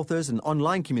staff, authors and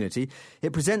online community,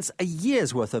 it presents a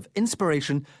year's worth of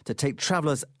inspiration to take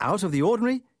travellers out of the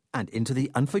ordinary and into the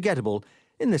unforgettable,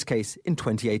 in this case in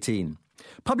 2018.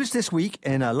 Published this week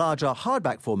in a larger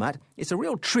hardback format, it's a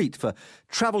real treat for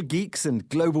travel geeks and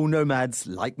global nomads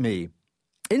like me.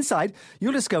 Inside,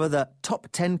 you'll discover the top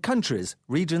 10 countries,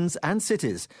 regions and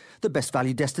cities, the best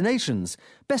value destinations,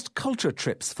 best culture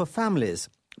trips for families,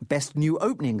 best new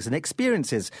openings and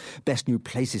experiences, best new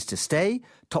places to stay,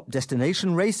 top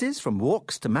destination races from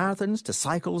walks to marathons to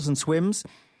cycles and swims,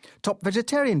 top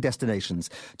vegetarian destinations,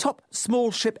 top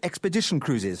small ship expedition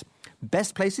cruises,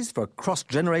 best places for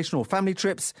cross-generational family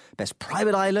trips, best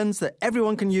private islands that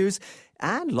everyone can use,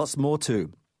 and lots more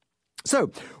too.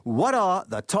 So, what are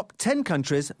the top 10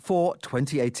 countries for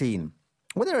 2018?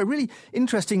 Well, they're a really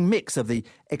interesting mix of the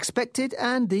expected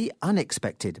and the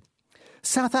unexpected.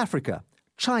 South Africa,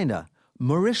 China,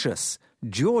 Mauritius,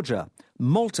 Georgia,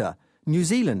 Malta, New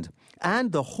Zealand,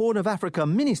 and the Horn of Africa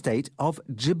mini-state of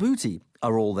Djibouti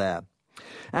are all there.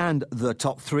 And the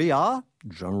top 3 are,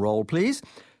 drum roll please,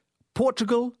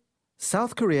 Portugal,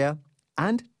 South Korea,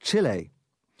 and Chile.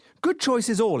 Good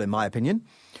choices all, in my opinion.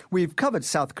 We've covered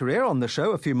South Korea on the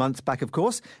show a few months back, of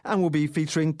course, and we'll be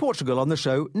featuring Portugal on the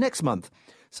show next month.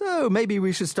 So maybe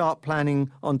we should start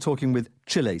planning on talking with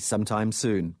Chile sometime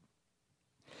soon.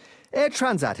 Air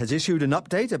Transat has issued an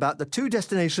update about the 2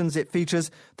 destinations it features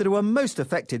that were most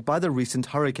affected by the recent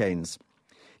hurricanes.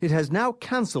 It has now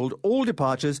cancelled all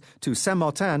departures to St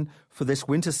Moritz for this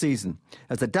winter season,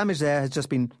 as the damage there has just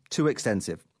been too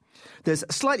extensive. There's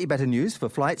slightly better news for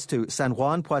flights to San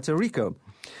Juan, Puerto Rico.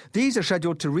 These are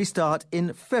scheduled to restart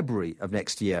in February of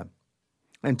next year.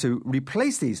 And to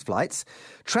replace these flights,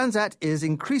 Transat is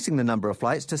increasing the number of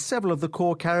flights to several of the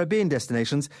core Caribbean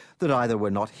destinations that either were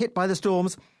not hit by the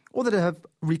storms or that have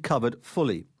recovered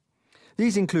fully.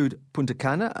 These include Punta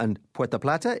Cana and Puerto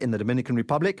Plata in the Dominican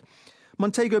Republic,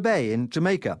 Montego Bay in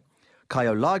Jamaica,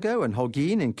 Cayo Largo and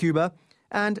Holguín in Cuba,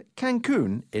 and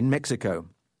Cancun in Mexico.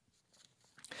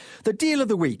 The deal of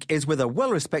the week is with a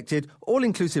well-respected,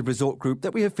 all-inclusive resort group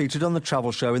that we have featured on the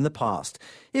Travel Show in the past.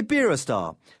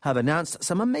 Iberostar have announced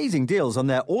some amazing deals on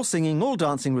their all-singing,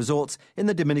 all-dancing resorts in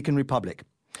the Dominican Republic.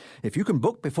 If you can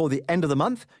book before the end of the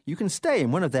month, you can stay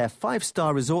in one of their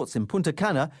 5-star resorts in Punta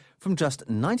Cana from just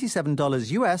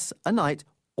 $97 US a night,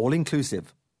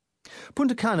 all-inclusive.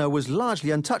 Punta Cana was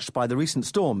largely untouched by the recent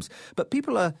storms, but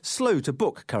people are slow to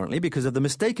book currently because of the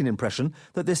mistaken impression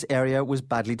that this area was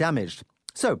badly damaged.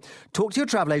 So, talk to your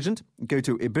travel agent, go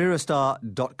to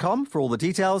iberostar.com for all the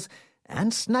details,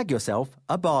 and snag yourself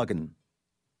a bargain.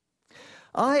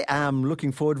 I am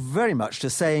looking forward very much to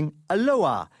saying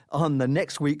aloha on the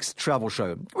next week's travel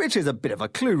show, which is a bit of a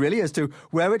clue, really, as to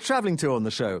where we're travelling to on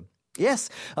the show. Yes,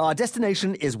 our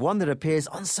destination is one that appears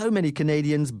on so many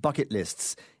Canadians' bucket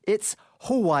lists. It's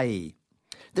Hawaii.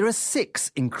 There are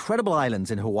 6 incredible islands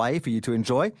in Hawaii for you to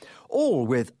enjoy, all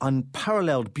with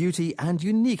unparalleled beauty and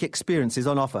unique experiences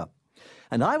on offer.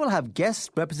 and I will have guests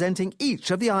representing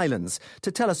each of the islands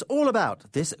to tell us all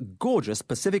about this gorgeous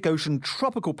Pacific Ocean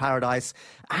tropical paradise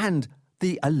and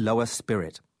the Aloha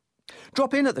spirit.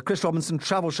 Drop in at the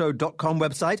chrisrobinsontravelshow.com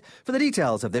website for the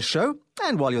details of this show,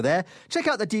 and while you're there, check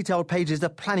out the detailed pages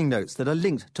of planning notes that are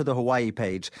linked to the Hawaii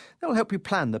page. They'll help you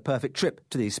plan the perfect trip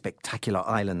to these spectacular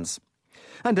islands.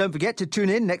 And don't forget to tune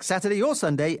in next Saturday or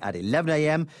Sunday at 11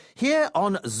 a.m. here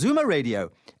on Zoomer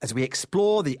Radio as we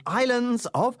explore the islands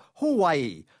of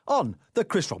Hawaii on the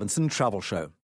Chris Robinson Travel Show.